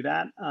courage to do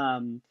that.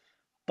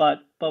 But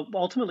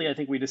ultimately, I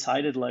think we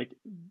decided like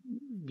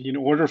in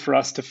order for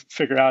us to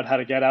figure out how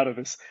to get out of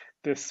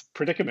this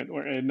predicament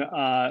we're in,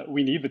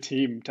 we need the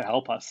team to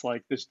help us.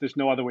 Like there's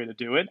no other way to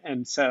do it,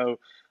 and so.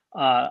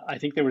 I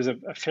think there was a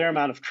fair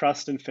amount of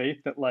trust and faith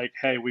that like,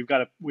 hey, we've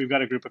got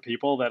a group of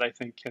people that I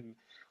think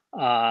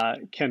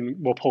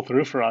will pull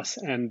through for us.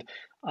 And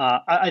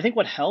I think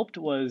what helped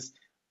was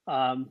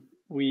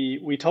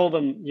we told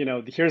them,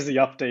 here's the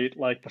update.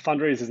 Like the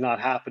fundraise is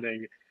not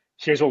happening.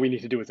 Here's what we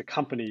need to do as a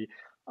company.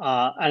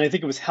 And I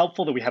think it was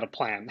helpful that we had a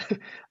plan.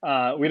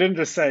 We didn't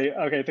just say,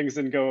 okay, things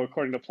didn't go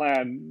according to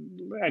plan.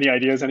 Any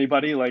ideas,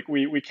 anybody? Like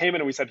we came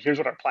in and we said, here's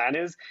what our plan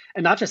is.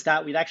 And not just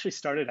that, we'd actually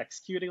started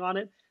executing on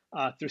it.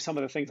 Through some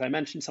of the things I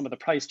mentioned, some of the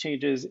price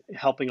changes,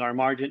 helping our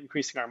margin,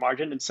 increasing our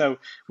margin. And so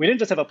we didn't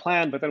just have a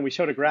plan, but then we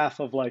showed a graph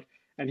of like,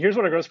 and here's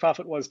what our gross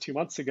profit was 2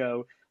 months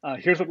ago.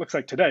 Here's what it looks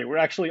like today. We're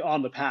actually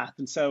on the path.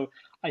 And so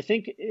I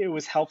think it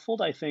was helpful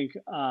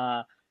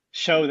to,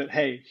 show that,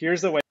 hey,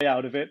 here's the way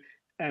out of it.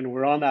 And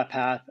we're on that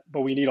path,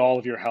 but we need all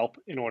of your help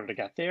in order to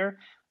get there.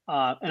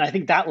 And I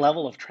think that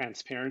level of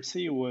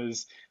transparency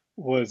was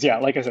yeah,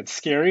 like I said,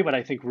 scary, but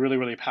I think really,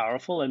 really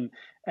powerful. And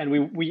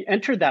we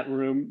entered that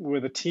room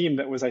with a team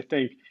that was, I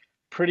think,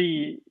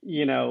 pretty,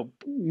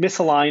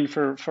 misaligned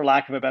for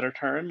lack of a better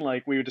term.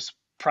 Like we were just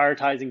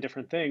prioritizing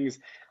different things.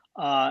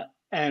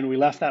 And we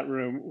left that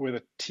room with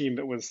a team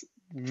that was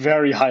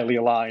very highly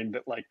aligned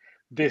that like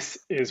this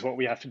is what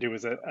we have to do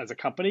as a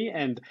company.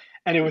 And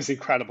it was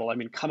incredible. I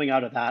mean, coming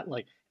out of that,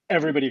 like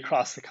everybody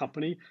across the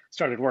company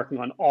started working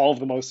on all of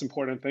the most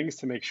important things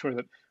to make sure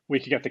that we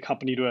could get the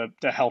company to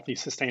a healthy,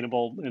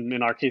 sustainable, and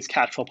in our case,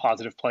 cash flow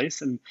positive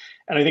place. And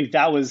I think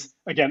that was,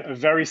 again, a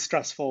very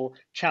stressful,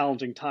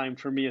 challenging time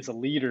for me as a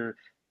leader,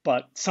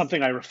 but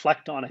something I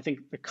reflect on. I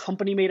think the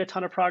company made a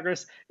ton of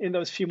progress in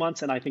those few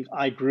months, and I think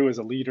I grew as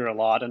a leader a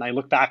lot. And I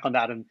look back on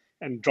that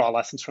and draw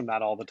lessons from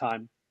that all the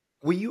time.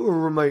 Were you a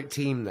remote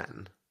team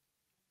then?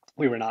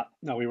 We were not.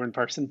 No, we were in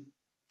person.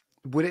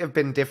 Would it have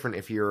been different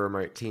if you were a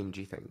remote team,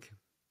 do you think?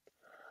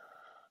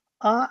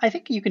 I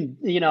think you can,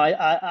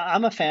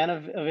 I'm a fan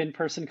of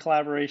in-person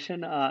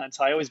collaboration, and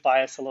so I always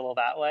bias a little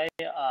that way.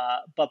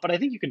 But I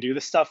think you can do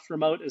this stuff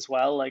remote as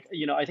well. Like,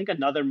 I think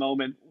another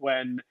moment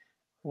when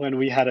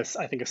we had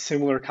I think a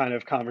similar kind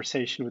of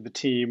conversation with the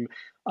team,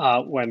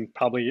 when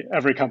probably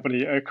every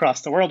company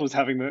across the world was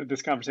having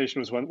this conversation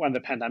was when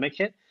the pandemic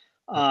hit.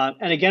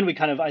 And again,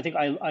 I think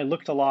I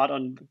looked a lot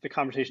on the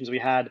conversations we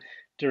had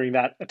during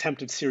that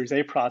attempted Series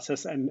A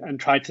process and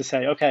tried to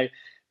say, okay,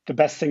 the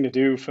best thing to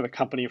do for the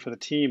company for the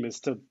team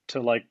is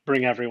to like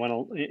bring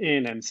everyone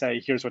in and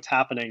say here's what's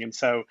happening. And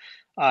so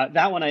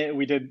that one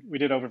we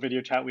did over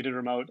video chat, we did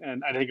remote,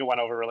 and I think it went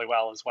over really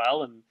well as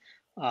well,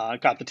 and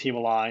got the team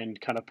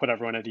aligned, kind of put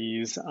everyone at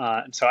ease.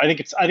 And so I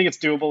think it's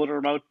doable to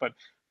remote,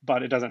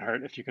 but it doesn't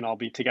hurt if you can all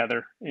be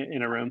together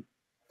in a room.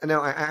 No,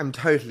 I'm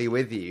totally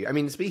with you. I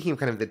mean, speaking of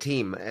kind of the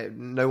team,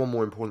 no one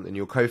more important than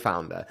your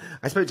co-founder.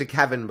 I spoke to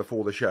Kevin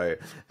before the show,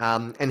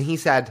 and he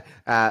said,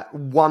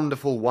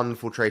 wonderful,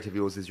 wonderful trait of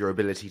yours is your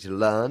ability to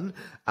learn.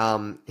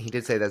 He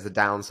did say there's a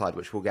downside,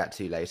 which we'll get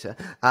to later.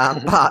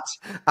 But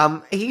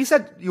he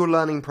said your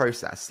learning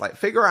process, like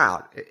figure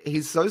out,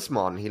 he's so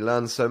smart and he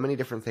learns so many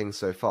different things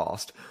so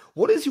fast.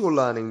 What is your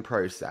learning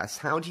process?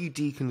 How do you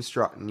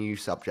deconstruct new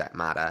subject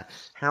matter?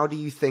 How do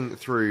you think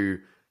through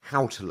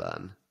how to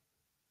learn?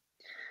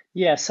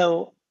 Yeah,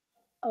 so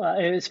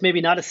it's maybe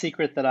not a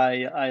secret that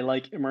I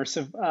like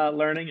immersive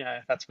learning.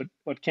 That's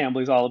what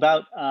Cambly's all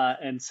about.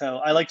 And so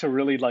I like to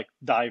really like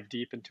dive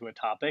deep into a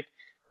topic,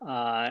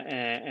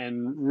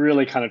 and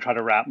really kind of try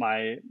to wrap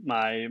my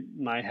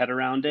head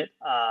around it.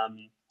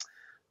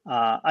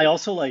 I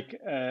also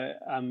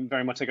I'm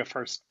very much like a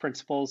first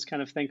principles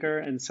kind of thinker,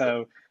 and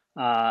so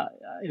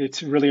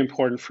it's really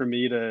important for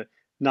me to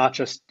not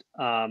just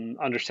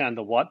understand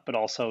the what, but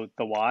also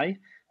the why.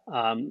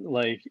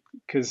 Like,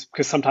 because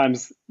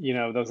sometimes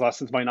those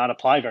lessons might not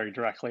apply very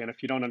directly, and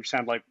if you don't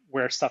understand like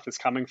where stuff is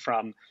coming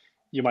from,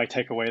 you might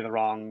take away the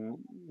wrong,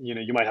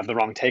 you might have the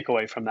wrong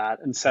takeaway from that,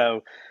 and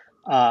so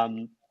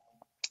um,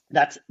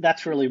 that's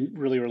really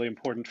really really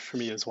important for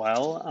me as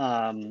well.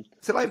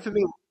 So, like for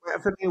me,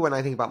 when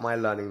I think about my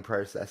learning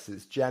process,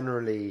 it's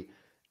generally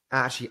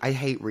actually I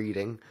hate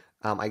reading.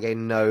 I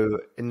gain no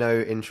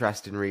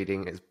interest in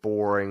reading. It's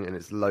boring and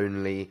it's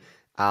lonely.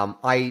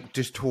 I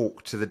just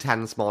talk to the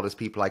 10 smartest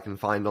people I can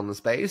find on the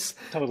space,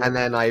 Totally. and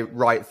then I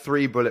write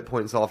 3 bullet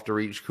points after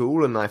each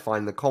call, and I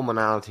find the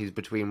commonalities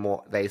between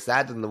what they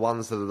said and the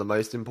ones that are the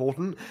most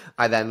important.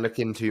 I then look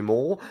into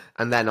more,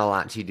 and then I'll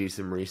actually do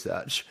some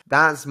research.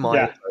 That's my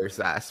Yeah,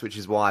 process, which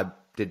is why I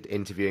did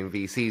interviewing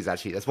VCs.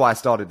 Actually, that's why I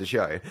started the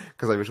show,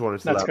 because I just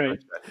wanted to that's learn.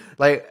 great.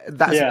 Like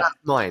Yeah, that's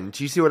mine.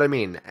 Do you see what I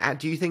mean?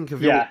 Do you think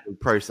of your yeah.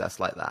 process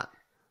like that?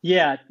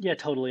 Yeah, yeah,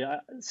 totally.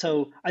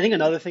 So I think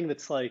another thing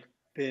that's like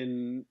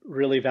been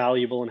really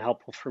valuable and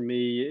helpful for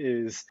me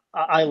is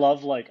I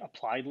love like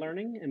applied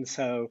learning, and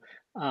so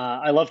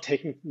I love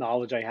taking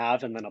knowledge I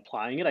have and then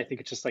applying it. I think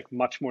it's just like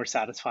much more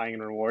satisfying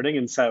and rewarding,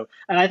 and so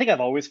and I think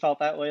I've always felt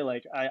that way.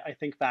 Like I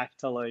think back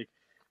to like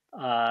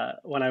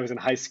when I was in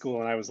high school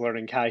and I was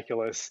learning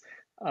calculus,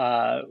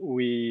 I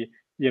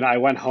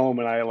went home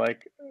and I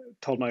like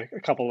told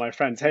a couple of my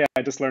friends, hey,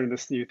 I just learned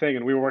this new thing,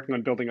 and we were working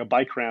on building a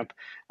bike ramp,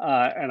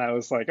 and I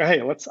was like,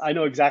 hey, I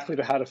know exactly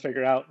how to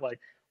figure out like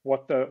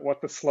what the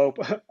slope,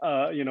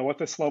 what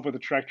the slope of the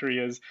trajectory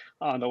is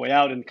on the way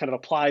out, and kind of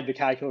applied the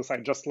calculus I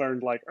just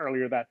learned like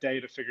earlier that day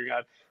to figuring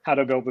out how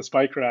to build this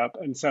bike ramp,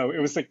 and so it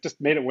was like just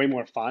made it way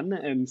more fun,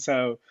 and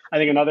so I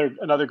think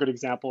another good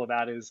example of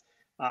that is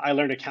I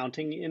learned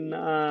accounting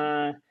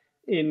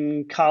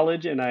in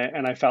college, and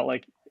I felt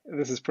like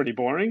this is pretty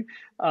boring.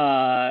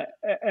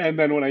 And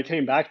then when I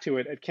came back to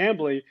it at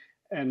Cambly,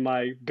 and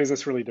my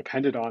business really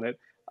depended on it,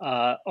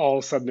 all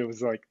of a sudden it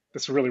was like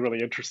this really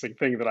really interesting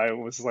thing that I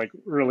was like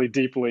really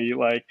deeply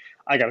like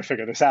I got to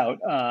figure this out.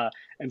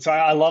 And so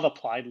I love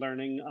applied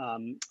learning.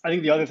 I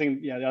think the other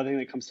thing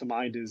that comes to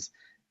mind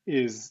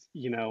is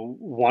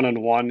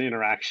one-on-one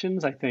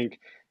interactions. I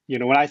think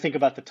when I think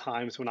about the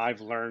times when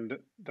I've learned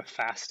the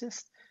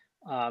fastest,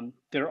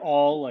 they're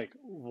all like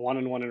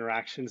one-on-one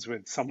interactions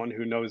with someone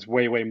who knows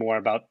way, way more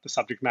about the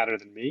subject matter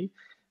than me.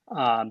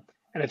 And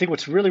I think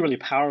what's really, really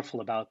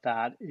powerful about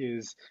that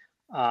is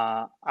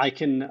I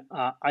can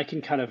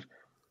kind of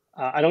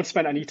I don't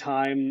spend any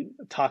time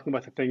talking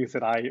about the things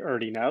that I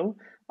already know.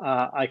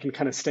 I can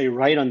kind of stay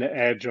right on the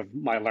edge of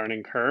my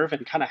learning curve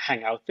and kind of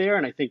hang out there.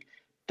 And I think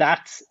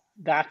that's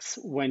that's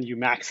when you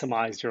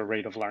maximize your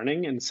rate of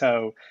learning. And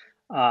so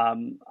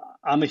um,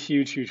 I'm a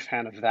huge, huge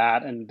fan of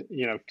that. And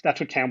that's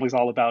what Cambly's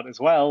all about as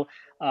well.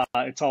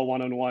 It's all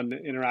one-on-one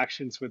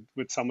interactions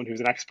with someone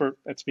who's an expert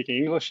at speaking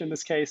English in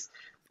this case.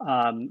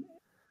 Um,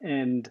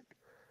 and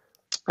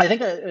I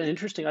think an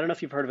interesting, I don't know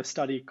if you've heard of a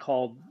study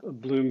called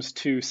Bloom's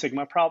Two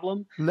Sigma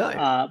problem,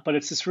 No. but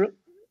it's this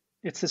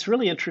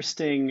really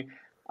interesting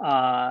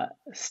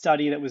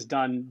study that was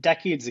done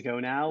decades ago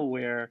now,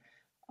 where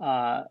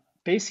uh,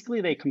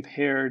 basically they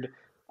compared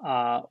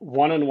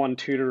one-on-one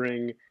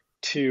tutoring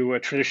to a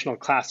traditional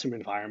classroom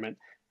environment.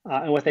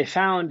 And what they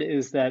found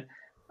is that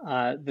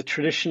the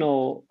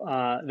traditional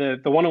the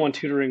one-on-one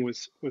tutoring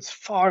was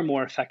far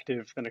more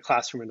effective than a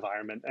classroom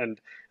environment. And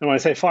when I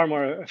say far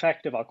more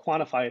effective, I'll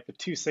quantify it. The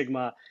 2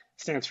 sigma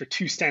stands for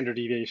 2 standard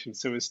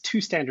deviations. So it was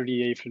 2 standard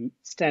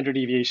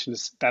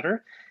deviations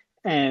better.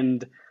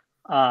 And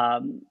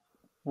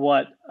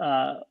what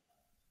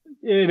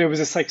it was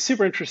this like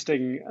super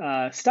interesting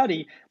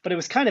study, but it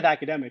was kind of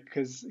academic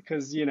because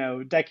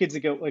decades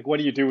ago, like, what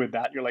do you do with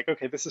that? You're like,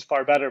 okay, this is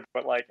far better,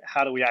 but like,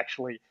 how do we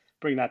actually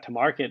bring that to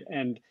market?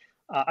 And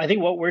I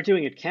think what we're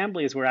doing at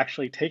Cambly is we're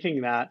actually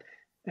taking that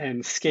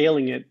and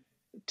scaling it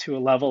to a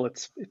level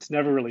it's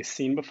never really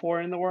seen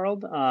before in the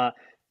world.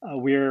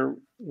 We're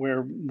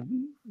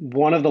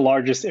one of the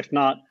largest, if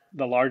not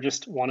the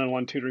largest,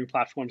 one-on-one tutoring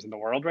platforms in the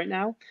world right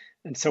now,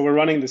 and so we're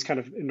running this kind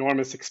of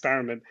enormous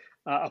experiment,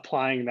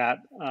 applying that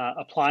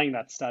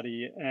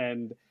study.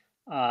 And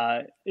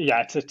yeah,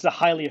 it's a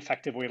highly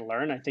effective way to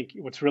learn. I think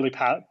what's really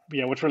powerful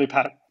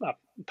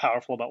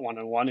about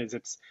one-on-one is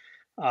it's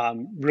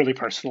really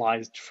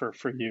personalized for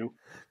you.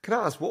 Can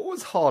I ask, what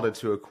was harder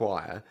to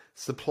acquire,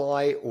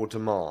 supply or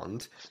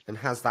demand, and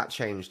has that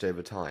changed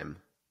over time?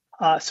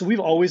 So we've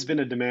always been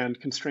a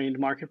demand constrained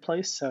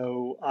marketplace.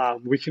 So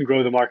we can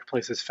grow the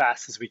marketplace as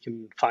fast as we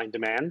can find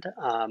demand.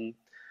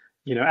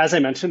 As I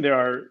mentioned,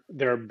 there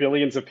are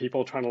billions of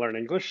people trying to learn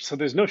English, so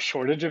there's no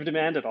shortage of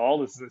demand at all.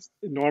 This is this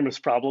enormous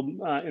problem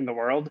in the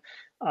world.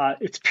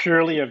 It's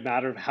purely a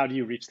matter of how do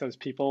you reach those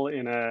people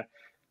in a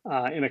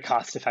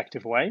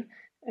cost-effective way,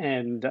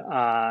 and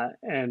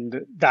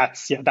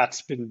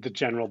that's been the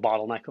general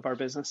bottleneck of our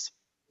business.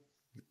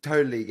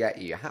 Totally get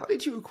you. How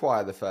did you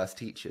acquire the first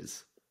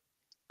teachers?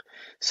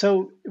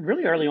 So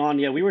really early on,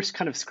 yeah, we were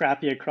kind of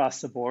scrappy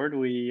across the board.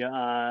 We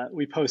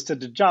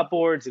posted to job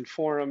boards and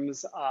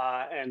forums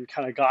and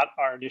kind of got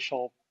our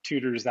initial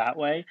tutors that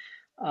way.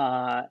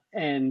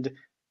 And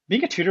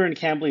being a tutor in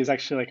Cambly is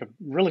actually like a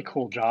really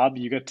cool job.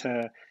 You get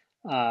to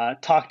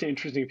talk to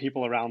interesting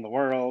people around the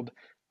world,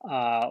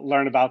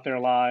 learn about their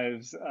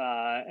lives,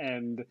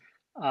 and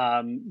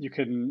you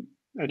can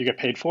and you get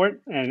paid for it,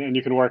 and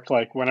you can work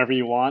like whenever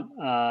you want,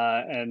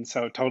 and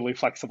so totally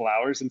flexible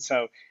hours. And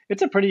so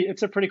it's a pretty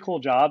cool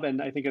job. And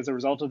I think as a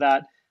result of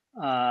that,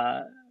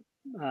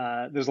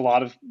 there's a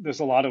lot of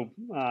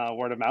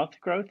word of mouth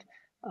growth,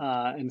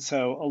 and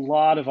so a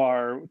lot of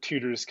our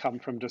tutors come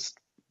from just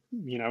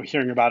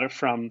hearing about it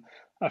from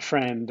a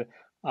friend.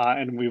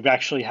 And we've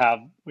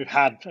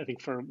had, I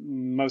think, for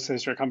most of the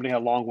history of our company, a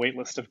long wait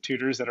list of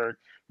tutors that are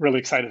really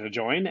excited to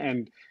join,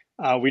 and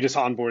we just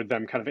onboard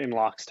them kind of in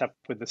lockstep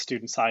with the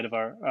student side of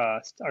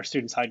our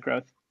student side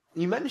growth.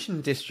 You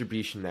mentioned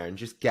distribution there and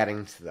just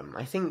getting to them.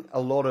 I think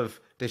a lot of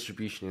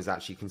distribution is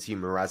actually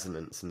consumer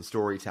resonance and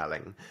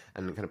storytelling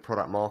and kind of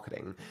product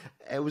marketing.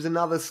 It was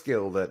another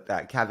skill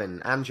that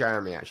Kevin and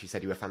Jeremy actually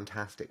said you were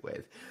fantastic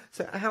with.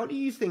 So how do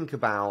you think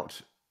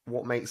about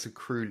what makes how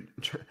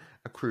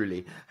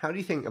do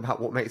you think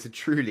about what makes a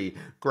truly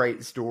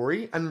great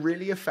story and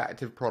really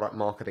effective product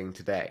marketing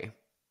today?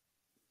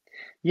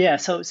 Yeah,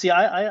 so see,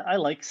 I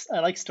like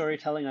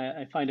storytelling.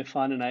 I find it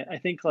fun, and I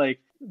think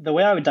like the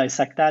way I would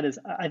dissect that is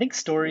I think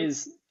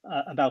stories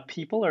about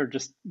people are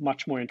just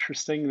much more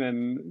interesting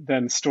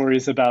than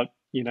stories about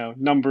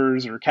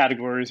numbers or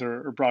categories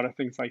or broader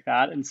things like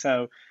that. And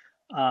so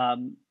I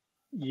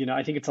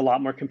think it's a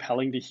lot more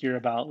compelling to hear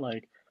about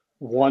like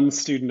one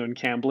student on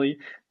Cambly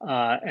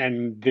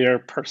and their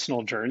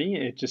personal journey.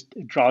 It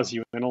draws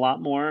you in a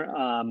lot more.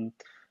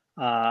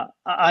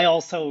 I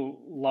also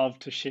love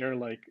to share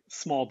like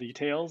small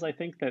details. I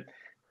think that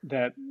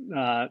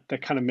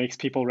kind of makes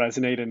people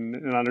resonate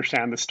and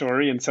understand the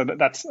story, and so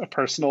that's a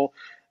personal,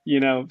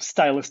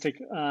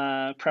 stylistic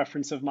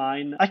preference of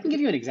mine. I can give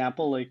you an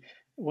example. Like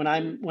when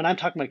I'm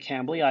talking about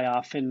Cambly, I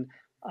often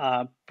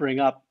bring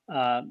up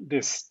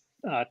this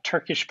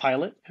Turkish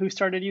pilot who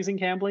started using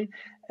Cambly,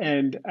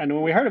 and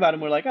when we heard about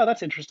him, we're like, oh,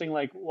 that's interesting.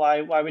 Like,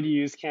 why would you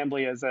use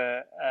Cambly as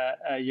a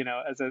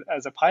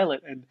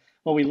pilot? And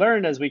what we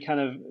learned as we kind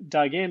of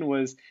dug in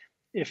was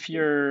if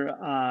you're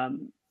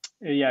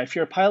if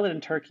you're a pilot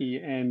in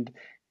Turkey and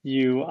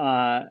you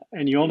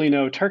only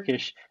know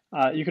Turkish,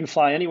 you can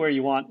fly anywhere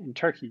you want in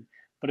Turkey.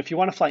 But if you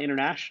want to fly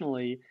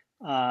internationally,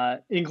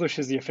 English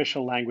is the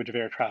official language of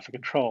air traffic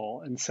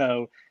control. And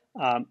so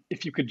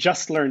if you could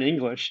just learn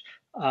English,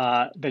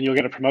 then you'll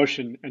get a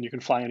promotion and you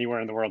can fly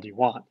anywhere in the world you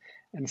want.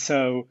 And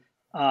so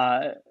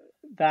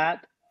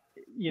that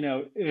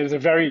there's a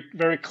very,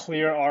 very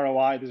clear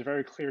ROI. There's a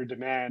very clear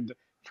demand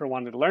for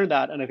wanting to learn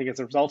that. And I think as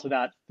a result of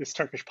that, this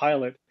Turkish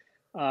pilot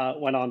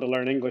went on to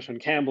learn English on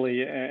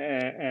Cambly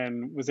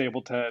and was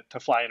able to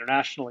fly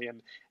internationally.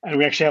 And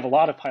we actually have a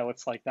lot of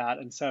pilots like that.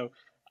 And so,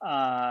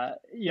 I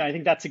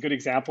think that's a good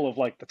example of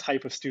like the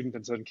type of student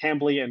that's on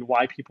Cambly and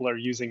why people are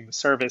using the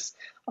service.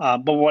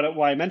 But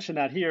why I mention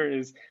that here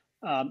is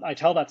I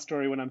tell that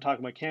story when I'm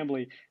talking about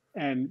Cambly.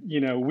 And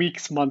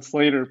weeks, months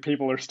later,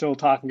 people are still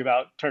talking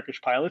about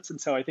Turkish pilots. And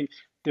so I think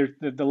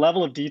the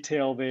level of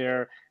detail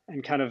there,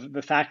 and kind of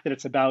the fact that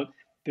it's about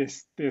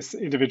this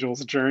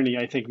individual's journey,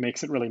 I think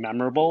makes it really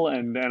memorable.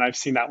 And I've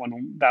seen that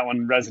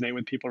one resonate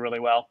with people really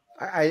well.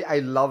 I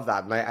love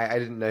that, and I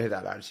didn't know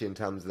that actually in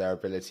terms of their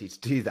ability to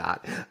do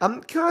that.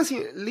 Can I ask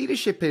you,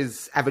 leadership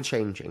is ever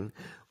changing.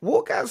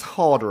 What gets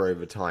harder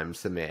over time,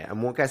 Samir,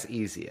 and what gets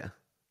easier?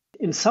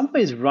 In some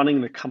ways,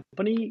 running the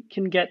company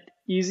can get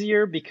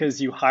easier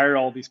because you hire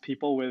all these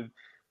people with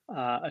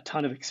a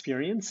ton of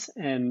experience,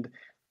 and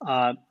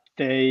uh,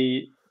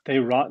 they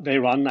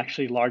run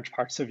actually large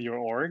parts of your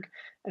org,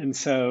 and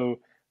so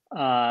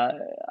uh,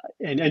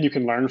 and you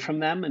can learn from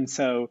them, and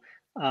so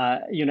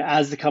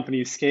as the company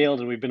has scaled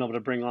and we've been able to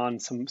bring on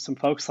some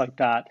folks like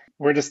that,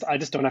 I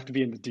just don't have to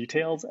be in the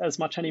details as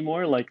much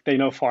anymore. Like they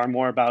know far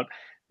more about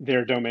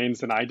their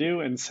domains than I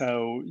do, and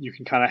so you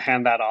can kind of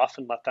hand that off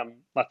and let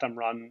them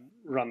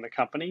run the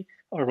company,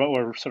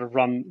 or sort of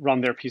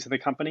run their piece of the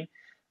company.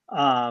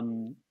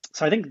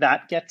 So I think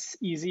that gets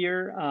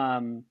easier.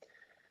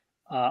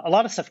 A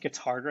lot of stuff gets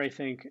harder. I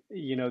think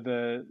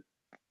the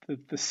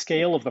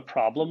scale of the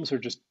problems are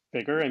just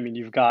bigger. I mean,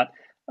 you've got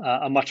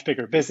a much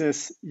bigger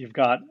business, you've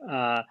got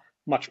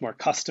much more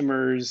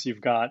customers,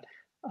 you've got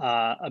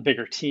a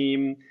bigger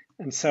team,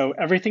 and so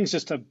everything is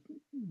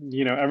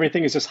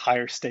just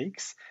higher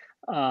stakes.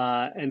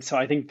 And so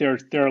I think there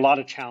are a lot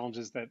of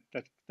challenges that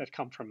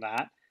come from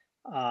that.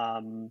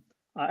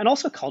 And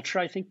also culture,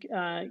 I think,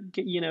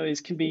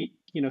 is can be,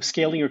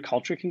 scaling your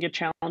culture can get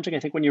challenging. I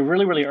think when you're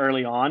really, really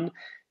early on,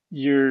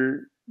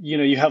 you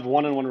have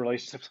one-on-one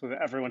relationships with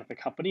everyone at the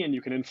company, and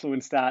you can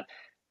influence that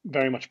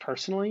very much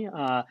personally.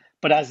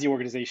 But as the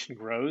organization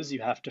grows,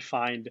 you have to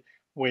find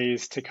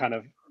ways to kind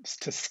of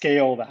to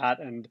scale that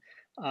and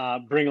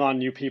bring on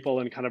new people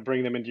and kind of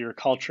bring them into your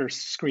culture,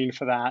 screen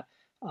for that.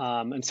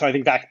 And so I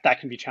think that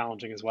can be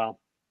challenging as well.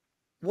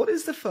 What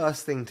is the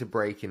first thing to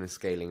break in a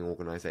scaling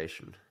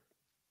organization?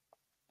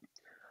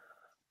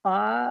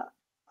 Uh,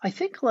 I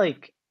think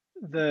like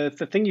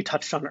the thing you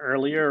touched on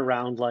earlier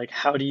around like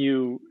how do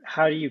you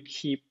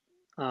keep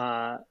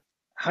uh,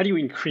 how do you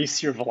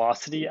increase your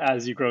velocity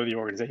as you grow the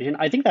organization?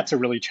 I think that's a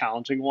really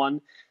challenging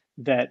one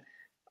that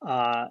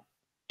uh,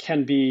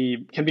 can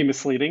be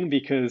misleading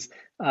because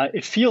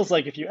it feels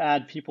like if you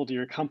add people to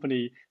your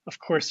company, of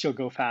course you'll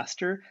go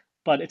faster,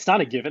 but it's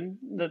not a given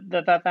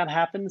that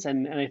happens.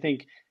 And I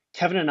think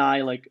Kevin and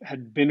I like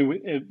had been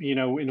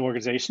in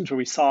organizations where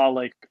we saw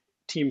like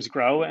teams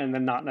grow and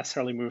then not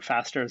necessarily move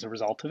faster as a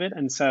result of it.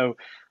 And so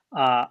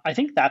I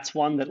think that's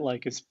one that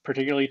like is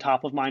particularly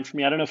top of mind for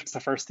me. I don't know if it's the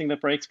first thing that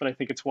breaks, but I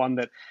think it's one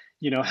that,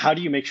 how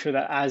do you make sure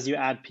that as you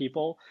add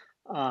people,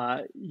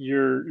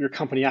 your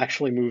company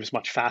actually moves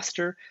much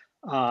faster?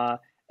 Uh,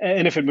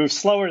 and if it moves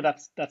slower,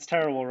 that's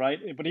terrible, right?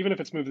 But even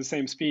if it's moved the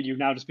same speed, you've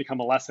now just become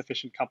a less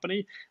efficient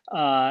company.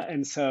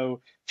 And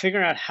so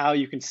figuring out how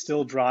you can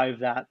still drive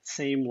that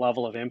same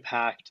level of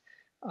impact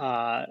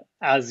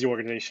as the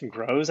organization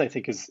grows, I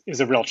think is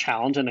a real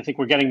challenge, and I think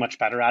we're getting much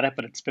better at it.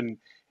 But it's been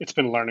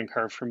a learning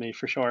curve for me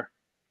for sure.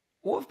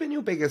 What have been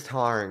your biggest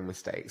hiring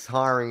mistakes?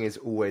 Hiring is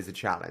always a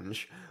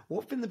challenge.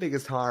 What have been the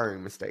biggest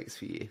hiring mistakes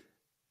for you?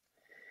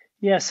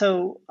 Yeah,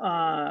 so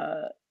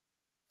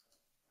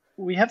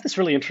we have this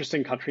really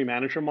interesting country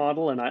manager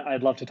model, and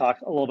I'd love to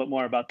talk a little bit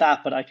more about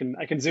that. But I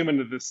can zoom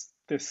into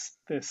this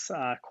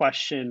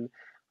question.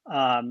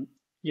 When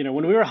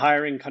we were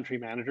hiring country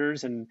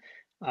managers, and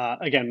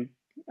again,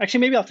 actually,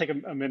 maybe I'll take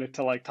a minute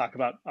to like talk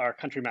about our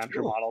country manager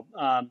Sure.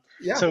 model.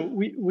 Yeah. So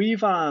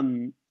we've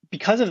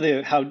because of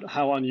the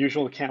how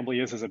unusual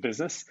Cambly is as a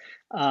business,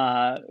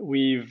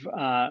 we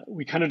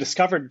kind of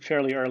discovered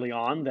fairly early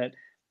on that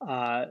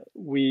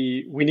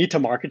we need to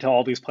market to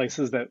all these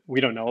places that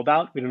we don't know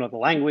about. We don't know the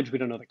language, we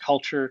don't know the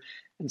culture,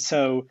 and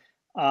so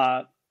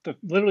uh,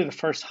 literally the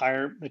first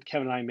hire that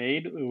Kevin and I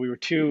made, we were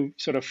two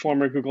sort of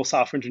former Google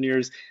software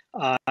engineers,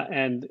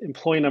 and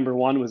employee number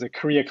one was a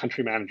Korea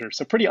country manager.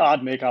 So pretty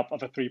odd makeup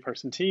of a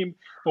three-person team.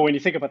 But when you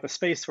think about the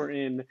space we're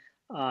in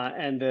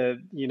and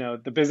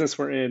the business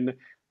we're in,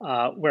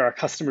 where our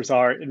customers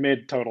are, it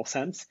made total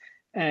sense.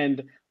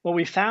 And what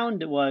we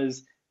found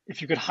was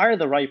if you could hire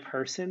the right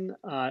person,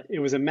 it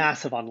was a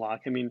massive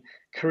unlock. I mean,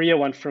 Korea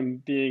went from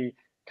being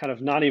kind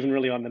of not even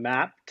really on the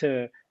map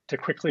to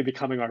quickly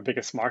becoming our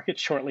biggest market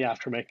shortly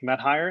after making that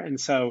hire. And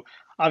so,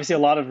 obviously, a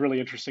lot of really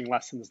interesting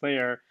lessons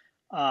there.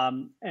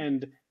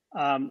 And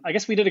I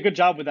guess we did a good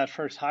job with that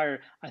first hire.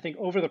 I think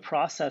over the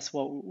process,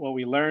 what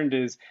we learned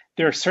is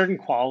there are certain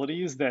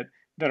qualities that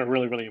are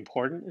really, really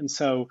important. And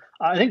so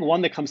I think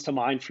one that comes to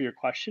mind for your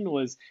question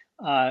was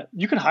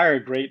you could hire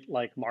a great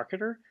like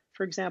marketer,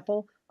 for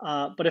example,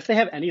 but if they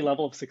have any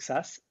level of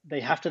success, they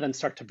have to then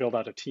start to build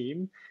out a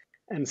team.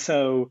 And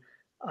so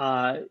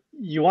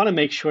you want to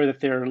make sure that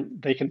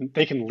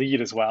they can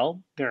lead as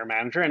well. They're a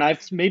manager, and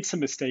I've made some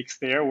mistakes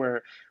there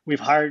where we've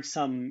hired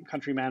some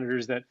country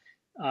managers that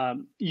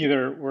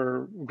either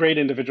were great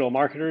individual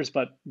marketers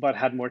but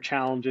had more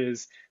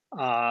challenges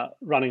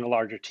running a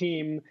larger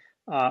team.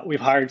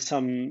 We've hired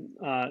some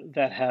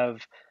that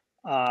have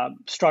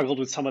struggled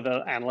with some of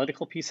the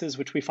analytical pieces,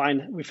 which we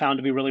found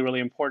to be really, really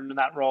important in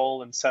that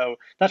role. And so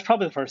that's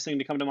probably the first thing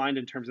to come to mind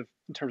in terms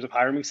of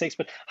hiring mistakes.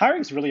 But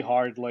hiring is really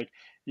hard. Like,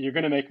 you're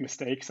going to make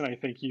mistakes, and I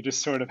think you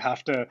just sort of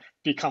have to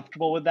be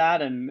comfortable with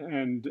that.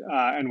 And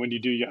when you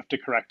do, you have to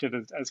correct it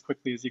as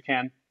quickly as you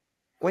can.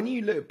 When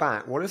you look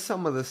back, what are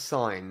some of the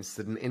signs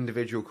that an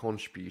individual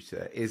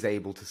contributor is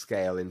able to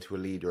scale into a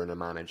leader and a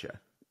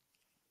manager?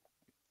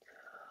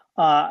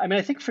 I mean,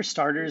 I think for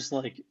starters,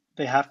 like,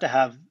 they have to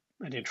have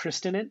an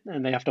interest in it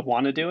and they have to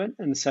want to do it.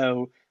 And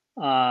so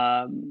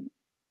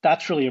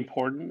that's really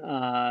important.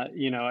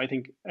 I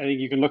think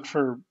you can look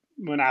for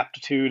an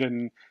aptitude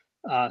and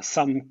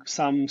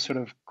some sort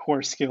of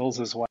core skills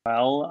as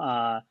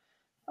well.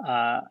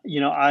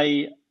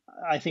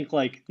 I think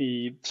like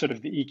the sort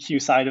of the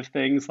EQ side of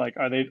things, like,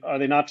 are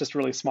they not just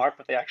really smart,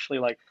 but they actually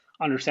like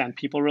understand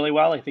people really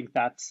well. I think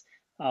that's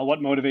what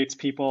motivates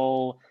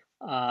people.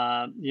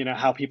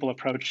 How people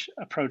approach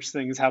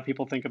things, how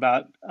people think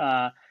about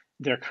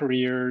their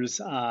careers.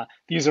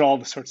 These are all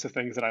the sorts of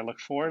things that I look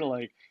for to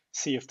like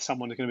see if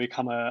someone is going to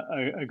become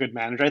a good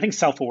manager. I think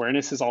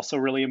self-awareness is also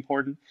really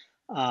important.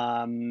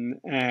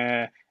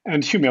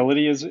 And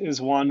humility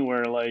is one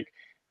where like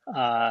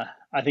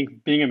I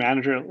think being a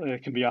manager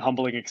can be a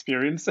humbling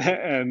experience.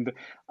 And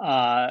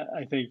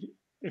I think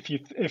I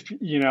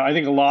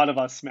think a lot of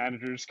us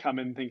managers come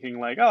in thinking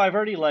like, oh, I've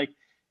already like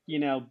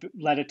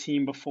led a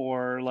team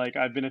before, like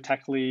I've been a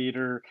tech lead,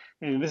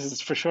 and this is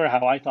for sure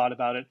how I thought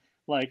about it.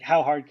 Like,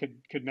 how hard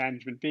could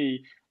management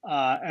be?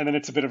 And then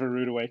it's a bit of a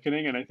rude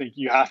awakening, and I think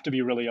you have to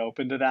be really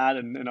open to that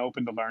and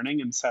open to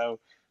learning. And so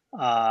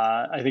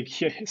I think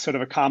sort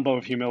of a combo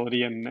of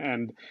humility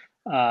and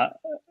uh,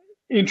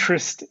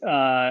 interest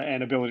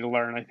and ability to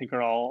learn, I think,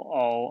 are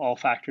all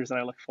factors that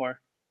I look for.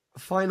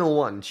 Final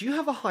one. Do you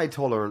have a high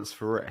tolerance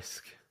for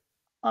risk?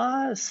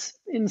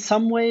 In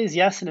some ways,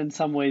 yes, and in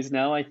some ways,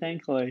 no. I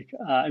think, like,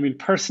 I mean,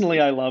 personally,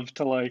 I love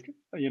to like,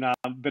 I'm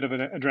a bit of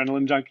an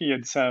adrenaline junkie,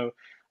 and so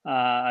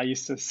I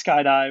used to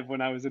skydive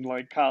when I was in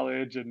like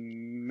college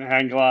and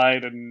hang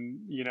glide, and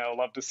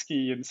love to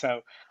ski, and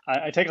so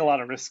I take a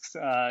lot of risks,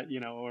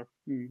 or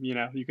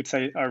you could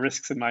say are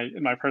risks in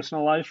my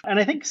personal life. And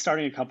I think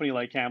starting a company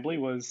like Cambly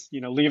was,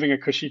 leaving a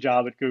cushy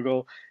job at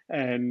Google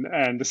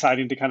and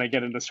deciding to kind of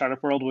get into the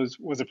startup world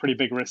was a pretty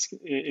big risk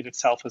in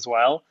itself as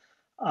well.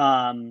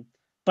 Um,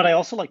 but I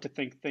also like to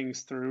think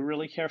things through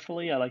really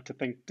carefully. I like to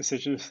think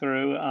decisions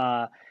through.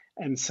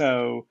 And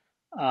so,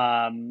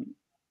 um,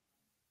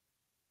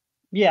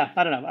 yeah,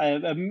 I don't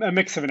know. A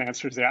mix of an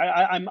answers there.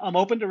 I'm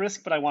open to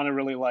risk, but I want to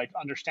really like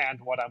understand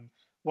what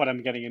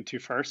I'm getting into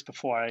first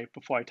before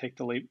I take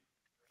the leap.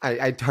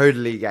 I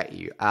totally get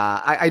you.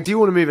 I do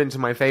want to move into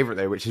my favorite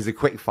though, which is a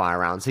quick fire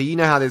round. So you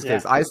know how this Yeah,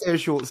 goes. I say a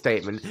short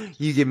statement,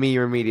 you give me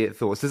your immediate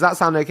thoughts. Does that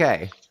sound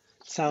okay?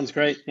 sounds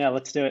great. Yeah,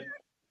 let's do it.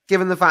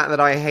 Given the fact that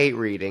I hate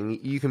reading,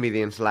 you can be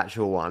the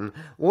intellectual one.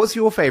 What's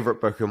your favorite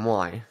book and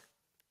why?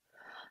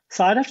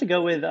 So I'd have to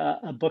go with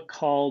a book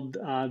called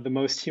The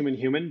Most Human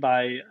Human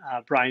by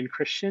Brian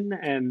Christian.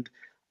 And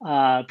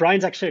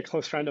Brian's actually a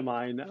close friend of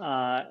mine.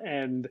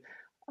 And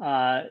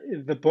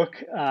the book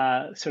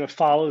sort of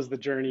follows the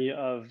journey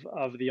of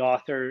the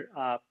author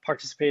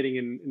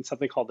participating in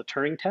something called the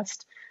Turing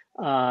test.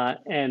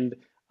 And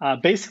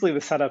basically,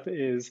 the setup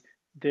is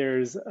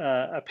there's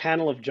a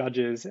panel of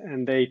judges,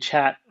 and they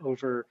chat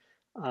over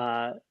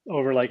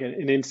like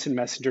an instant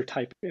messenger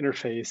type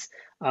interface.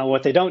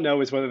 What they don't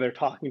know is whether they're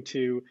talking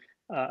to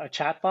a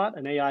chatbot,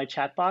 an AI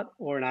chatbot,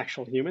 or an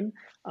actual human,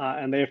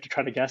 and they have to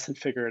try to guess and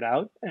figure it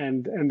out.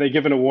 And they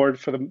give an award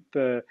for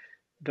the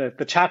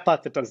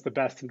chatbot that does the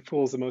best and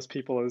fools the most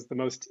people as the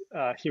most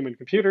human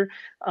computer.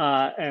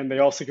 And they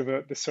also give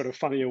this sort of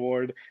funny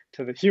award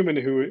to the human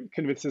who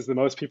convinces the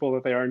most people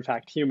that they are in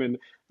fact human,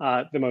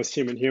 the most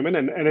human human.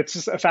 And it's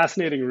just a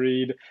fascinating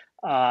read.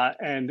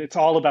 And it's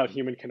all about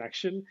human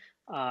connection.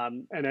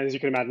 And as you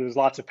can imagine, there's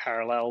lots of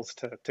parallels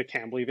to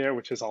Cambly there,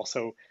 which is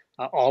also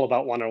all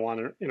about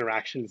one-on-one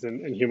interactions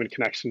and human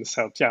connections.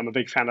 So yeah, I'm a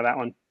big fan of that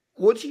one.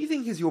 What do you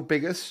think is your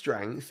biggest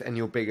strength and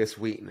your biggest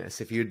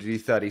weakness if you were to do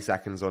 30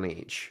 seconds on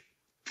each?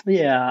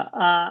 Yeah,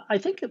 I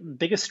think the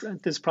biggest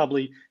strength is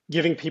probably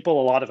giving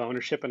people a lot of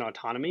ownership and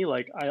autonomy.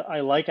 Like,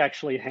 I like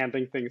actually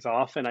handing things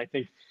off, and I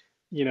think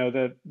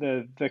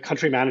the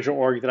country manager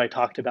org that I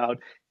talked about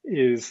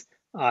is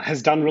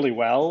has done really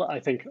well.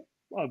 I think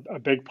a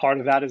big part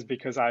of that is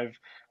because uh,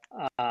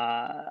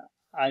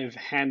 I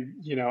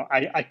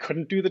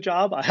couldn't do the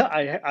job.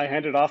 I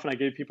handed off and I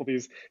gave people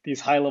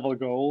these high level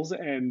goals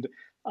and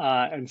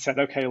said,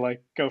 okay,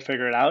 like, go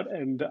figure it out.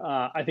 And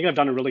I think I've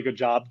done a really good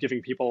job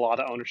giving people a lot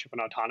of ownership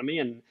and autonomy,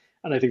 and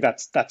I think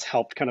that's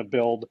helped kind of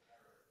build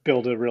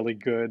a really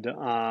good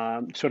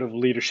sort of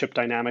leadership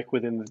dynamic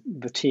within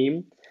the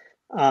team.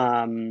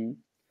 Um,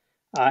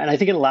 and I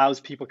think it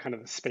allows people kind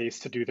of the space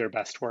to do their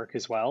best work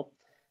as well.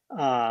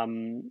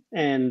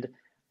 And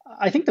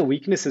I think the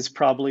weakness is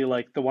probably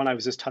like the one I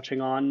was just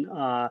touching on.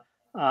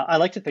 I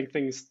like to think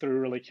things through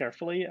really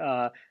carefully,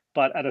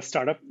 but at a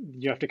startup,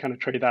 you have to kind of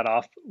trade that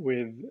off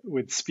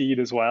with speed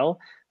as well.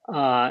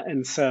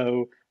 And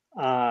so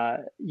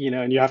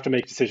and you have to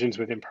make decisions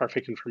with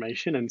imperfect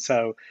information. And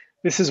so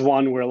this is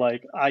one where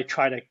like I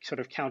try to sort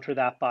of counter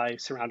that by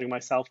surrounding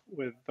myself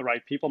with the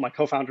right people. My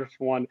co-founder,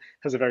 for one,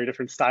 has a very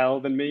different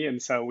style than me,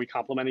 and so we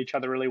complement each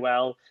other really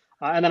well.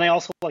 And then I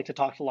also like to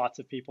talk to lots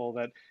of people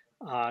that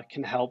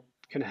can help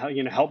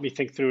me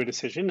think through a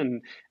decision,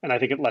 and I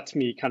think it lets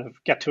me kind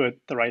of get to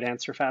the right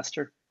answer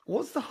faster.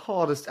 What's the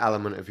hardest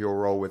element of your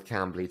role with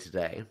Cambly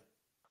today?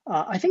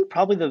 I think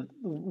probably the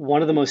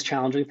one of the most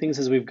challenging things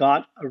is we've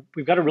got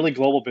a really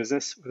global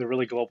business with a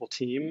really global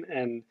team,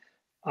 and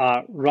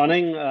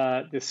running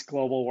this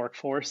global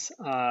workforce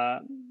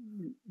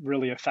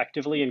really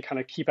effectively and kind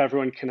of keep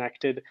everyone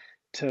connected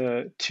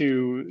to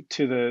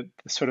the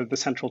sort of the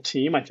central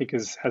team, I think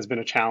has been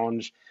a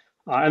challenge.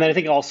 And then I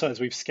think also as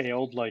we've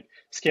scaled, like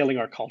scaling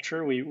our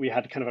culture, we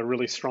had kind of a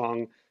really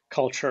strong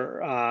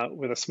culture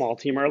with a small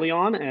team early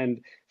on,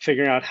 and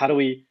figuring out how do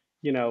we,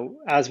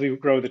 as we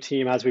grow the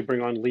team, as we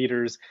bring on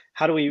leaders,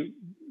 how do we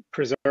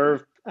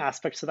preserve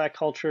aspects of that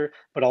culture,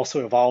 but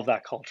also evolve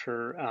that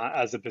culture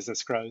as the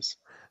business grows.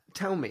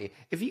 Tell me,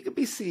 if you could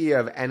be CEO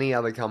of any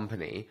other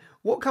company,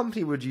 what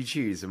company would you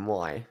choose and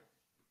why?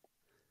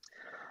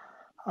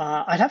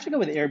 I'd have to go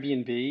with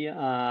Airbnb.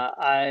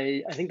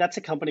 I think that's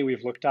a company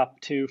we've looked up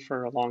to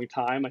for a long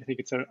time. I think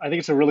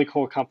it's a really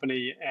cool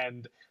company,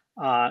 and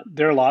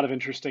there are a lot of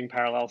interesting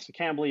parallels to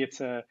Cambly.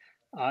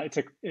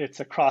 It's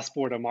a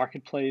cross-border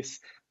marketplace,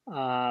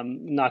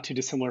 not too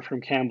dissimilar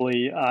from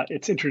Cambly.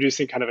 It's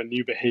introducing kind of a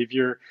new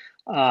behavior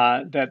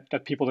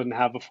that people didn't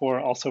have before,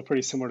 also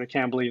pretty similar to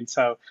Cambly. And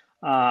so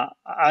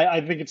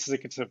I think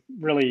it's a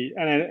really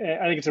and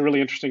I think it's a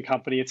really interesting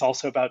company. It's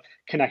also about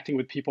connecting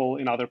with people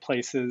in other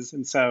places,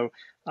 and so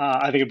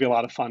I think it'd be a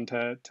lot of fun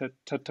to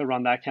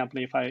run that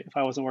company if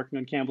I wasn't working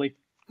on Cambly.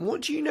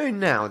 What do you know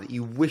now that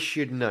you wish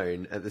you'd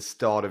known at the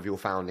start of your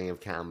founding of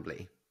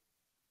Cambly?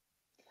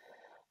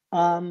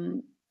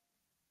 Um,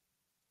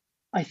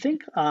 I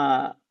think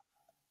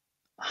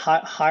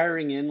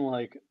hiring in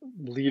like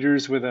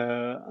leaders with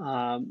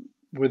a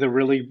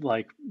really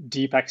like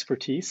deep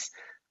expertise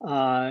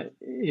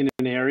in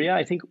an area.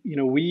 I think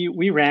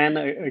we ran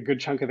a good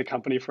chunk of the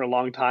company for a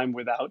long time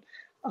without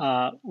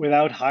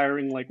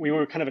hiring. Like we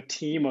were kind of a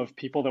team of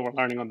people that were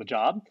learning on the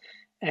job,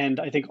 and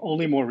I think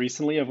only more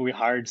recently have we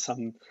hired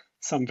some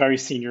very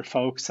senior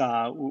folks.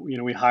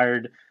 We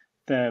hired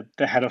the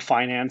head of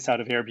finance out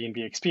of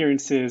Airbnb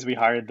Experiences. We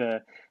hired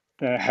the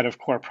head of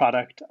core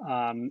product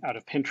out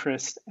of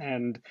Pinterest,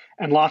 and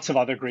lots of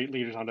other great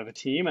leaders onto the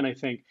team. And I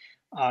think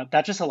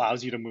that just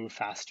allows you to move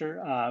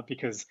faster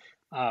because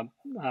uh,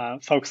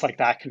 folks like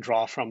that can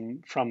draw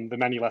from the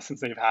many lessons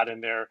they've had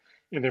in their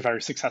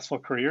very successful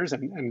careers,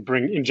 and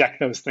inject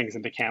those things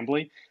into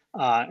Cambly.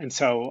 And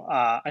so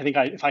I think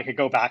if I could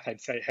go back,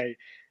 I'd say, hey,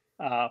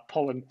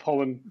 pull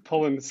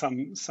in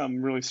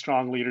some really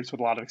strong leaders with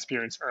a lot of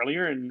experience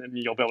earlier, and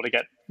you'll be able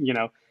to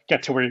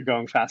get to where you're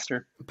going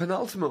faster.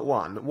 Penultimate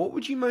one, what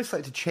would you most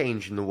like to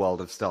change in the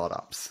world of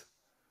startups?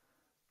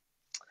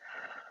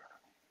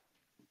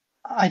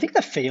 I think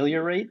the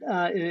failure rate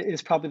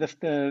is probably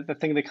the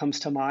thing that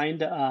comes to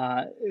mind.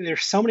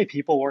 There's so many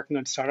people working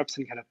on startups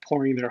and kind of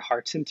pouring their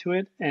hearts into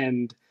it,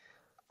 and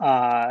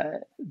uh,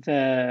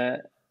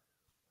 the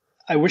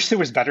I wish there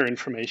was better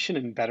information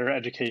and better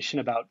education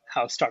about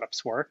how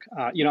startups work.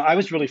 I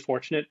was really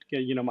fortunate.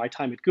 My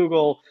time at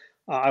Google,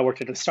 I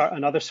worked at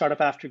another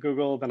startup after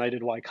Google. Then I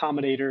did Y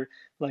Combinator.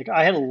 Like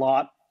I had a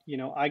lot.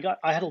 I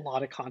had a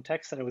lot of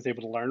context that I was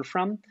able to learn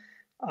from,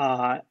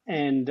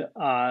 and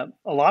a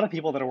lot of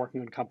people that are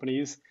working on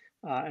companies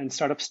and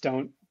startups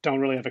don't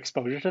really have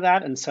exposure to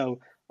that. And so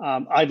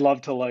I'd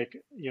love to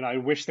I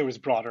wish there was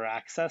broader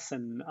access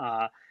and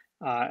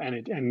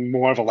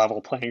more of a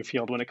level playing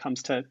field when it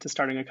comes to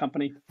starting a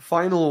company.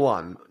 Final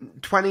one,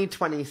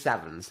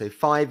 2027, so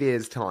 5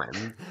 years'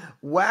 time.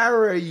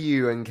 Where are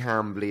you and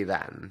Cambly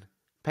then?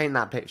 Paint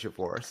that picture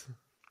for us.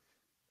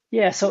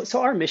 Yeah, so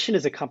our mission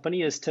as a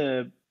company is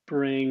to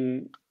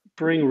bring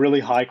really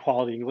high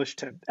quality English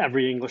to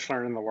every English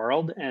learner in the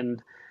world,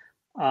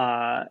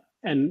 uh,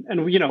 and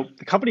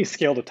the company's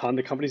scaled a ton.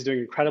 The company's doing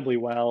incredibly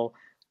well,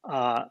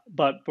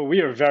 but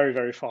we are very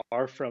very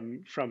far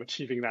from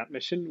achieving that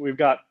mission. We've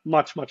got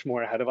much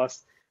more ahead of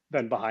us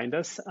than behind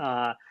us,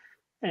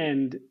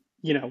 and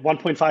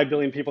 1.5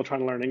 billion people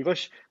trying to learn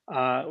English.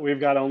 We've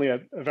got only a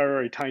very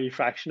very tiny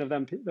fraction of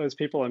those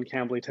people in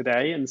Cambly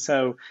today, and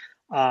so.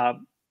 Uh,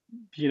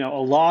 a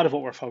lot of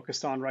what we're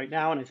focused on right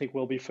now, and I think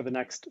will be for the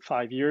next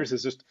 5 years,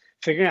 is just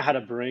figuring out how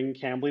to bring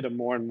Cambly to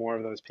more and more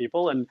of those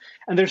people. And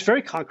there's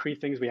very concrete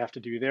things we have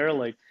to do there.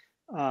 Like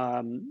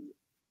um,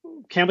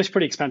 Cambly's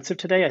pretty expensive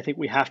today. I think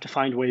we have to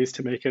find ways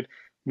to make it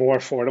more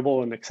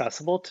affordable and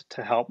accessible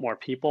to help more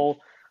people.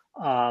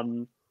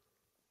 Um,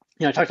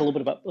 I talked a little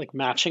bit about like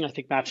matching. I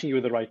think matching you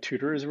with the right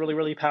tutor is really,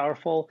 really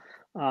powerful.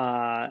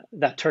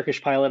 That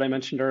Turkish pilot I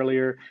mentioned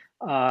earlier,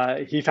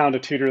 he found a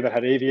tutor that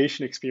had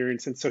aviation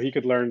experience, and so he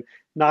could learn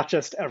not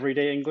just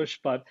everyday English,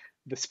 but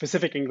the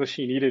specific English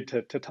he needed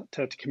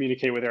to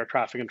communicate with air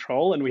traffic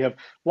control. And we have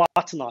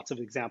lots and lots of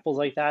examples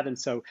like that. And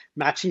so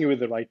matching you with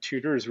the right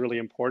tutor is really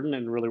important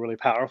and really, really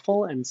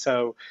powerful. And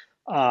so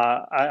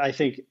I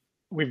think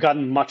we've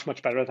gotten much,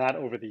 much better at that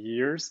over the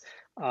years,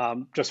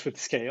 just with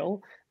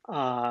scale.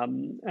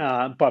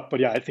 But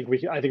yeah, I think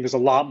there's a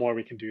lot more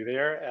we can do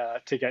there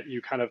to get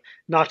you kind of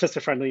not just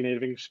a friendly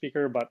native English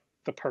speaker, but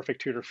the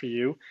perfect tutor for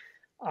you.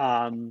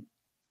 And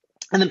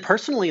then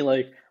personally,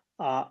 like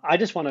I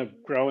just want to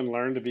grow and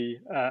learn to be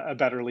a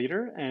better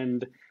leader,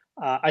 and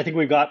I think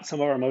we've got some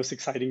of our most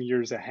exciting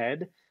years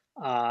ahead.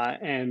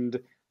 And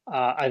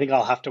I think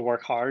I'll have to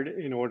work hard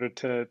in order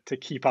to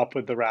keep up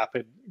with the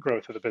rapid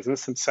growth of the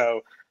business. And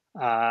so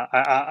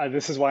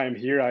this is why I'm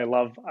here. I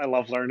love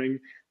learning,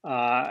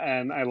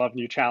 and I love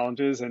new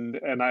challenges, and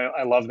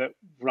I love that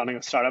running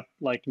a startup,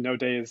 like no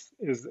day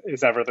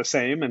is ever the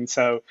same. And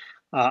so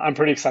I'm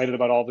pretty excited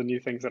about all the new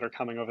things that are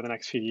coming over the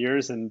next few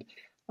years, and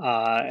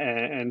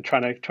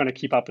trying to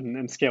keep up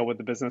and scale with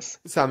the business.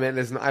 Samit,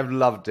 listen, I've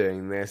loved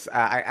doing this.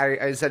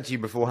 I said to you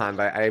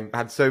beforehand, I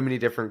had so many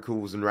different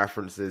calls and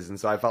references, and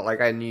so I felt like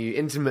I knew you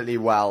intimately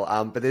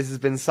well. But this has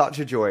been such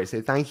a joy.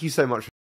 So thank you so much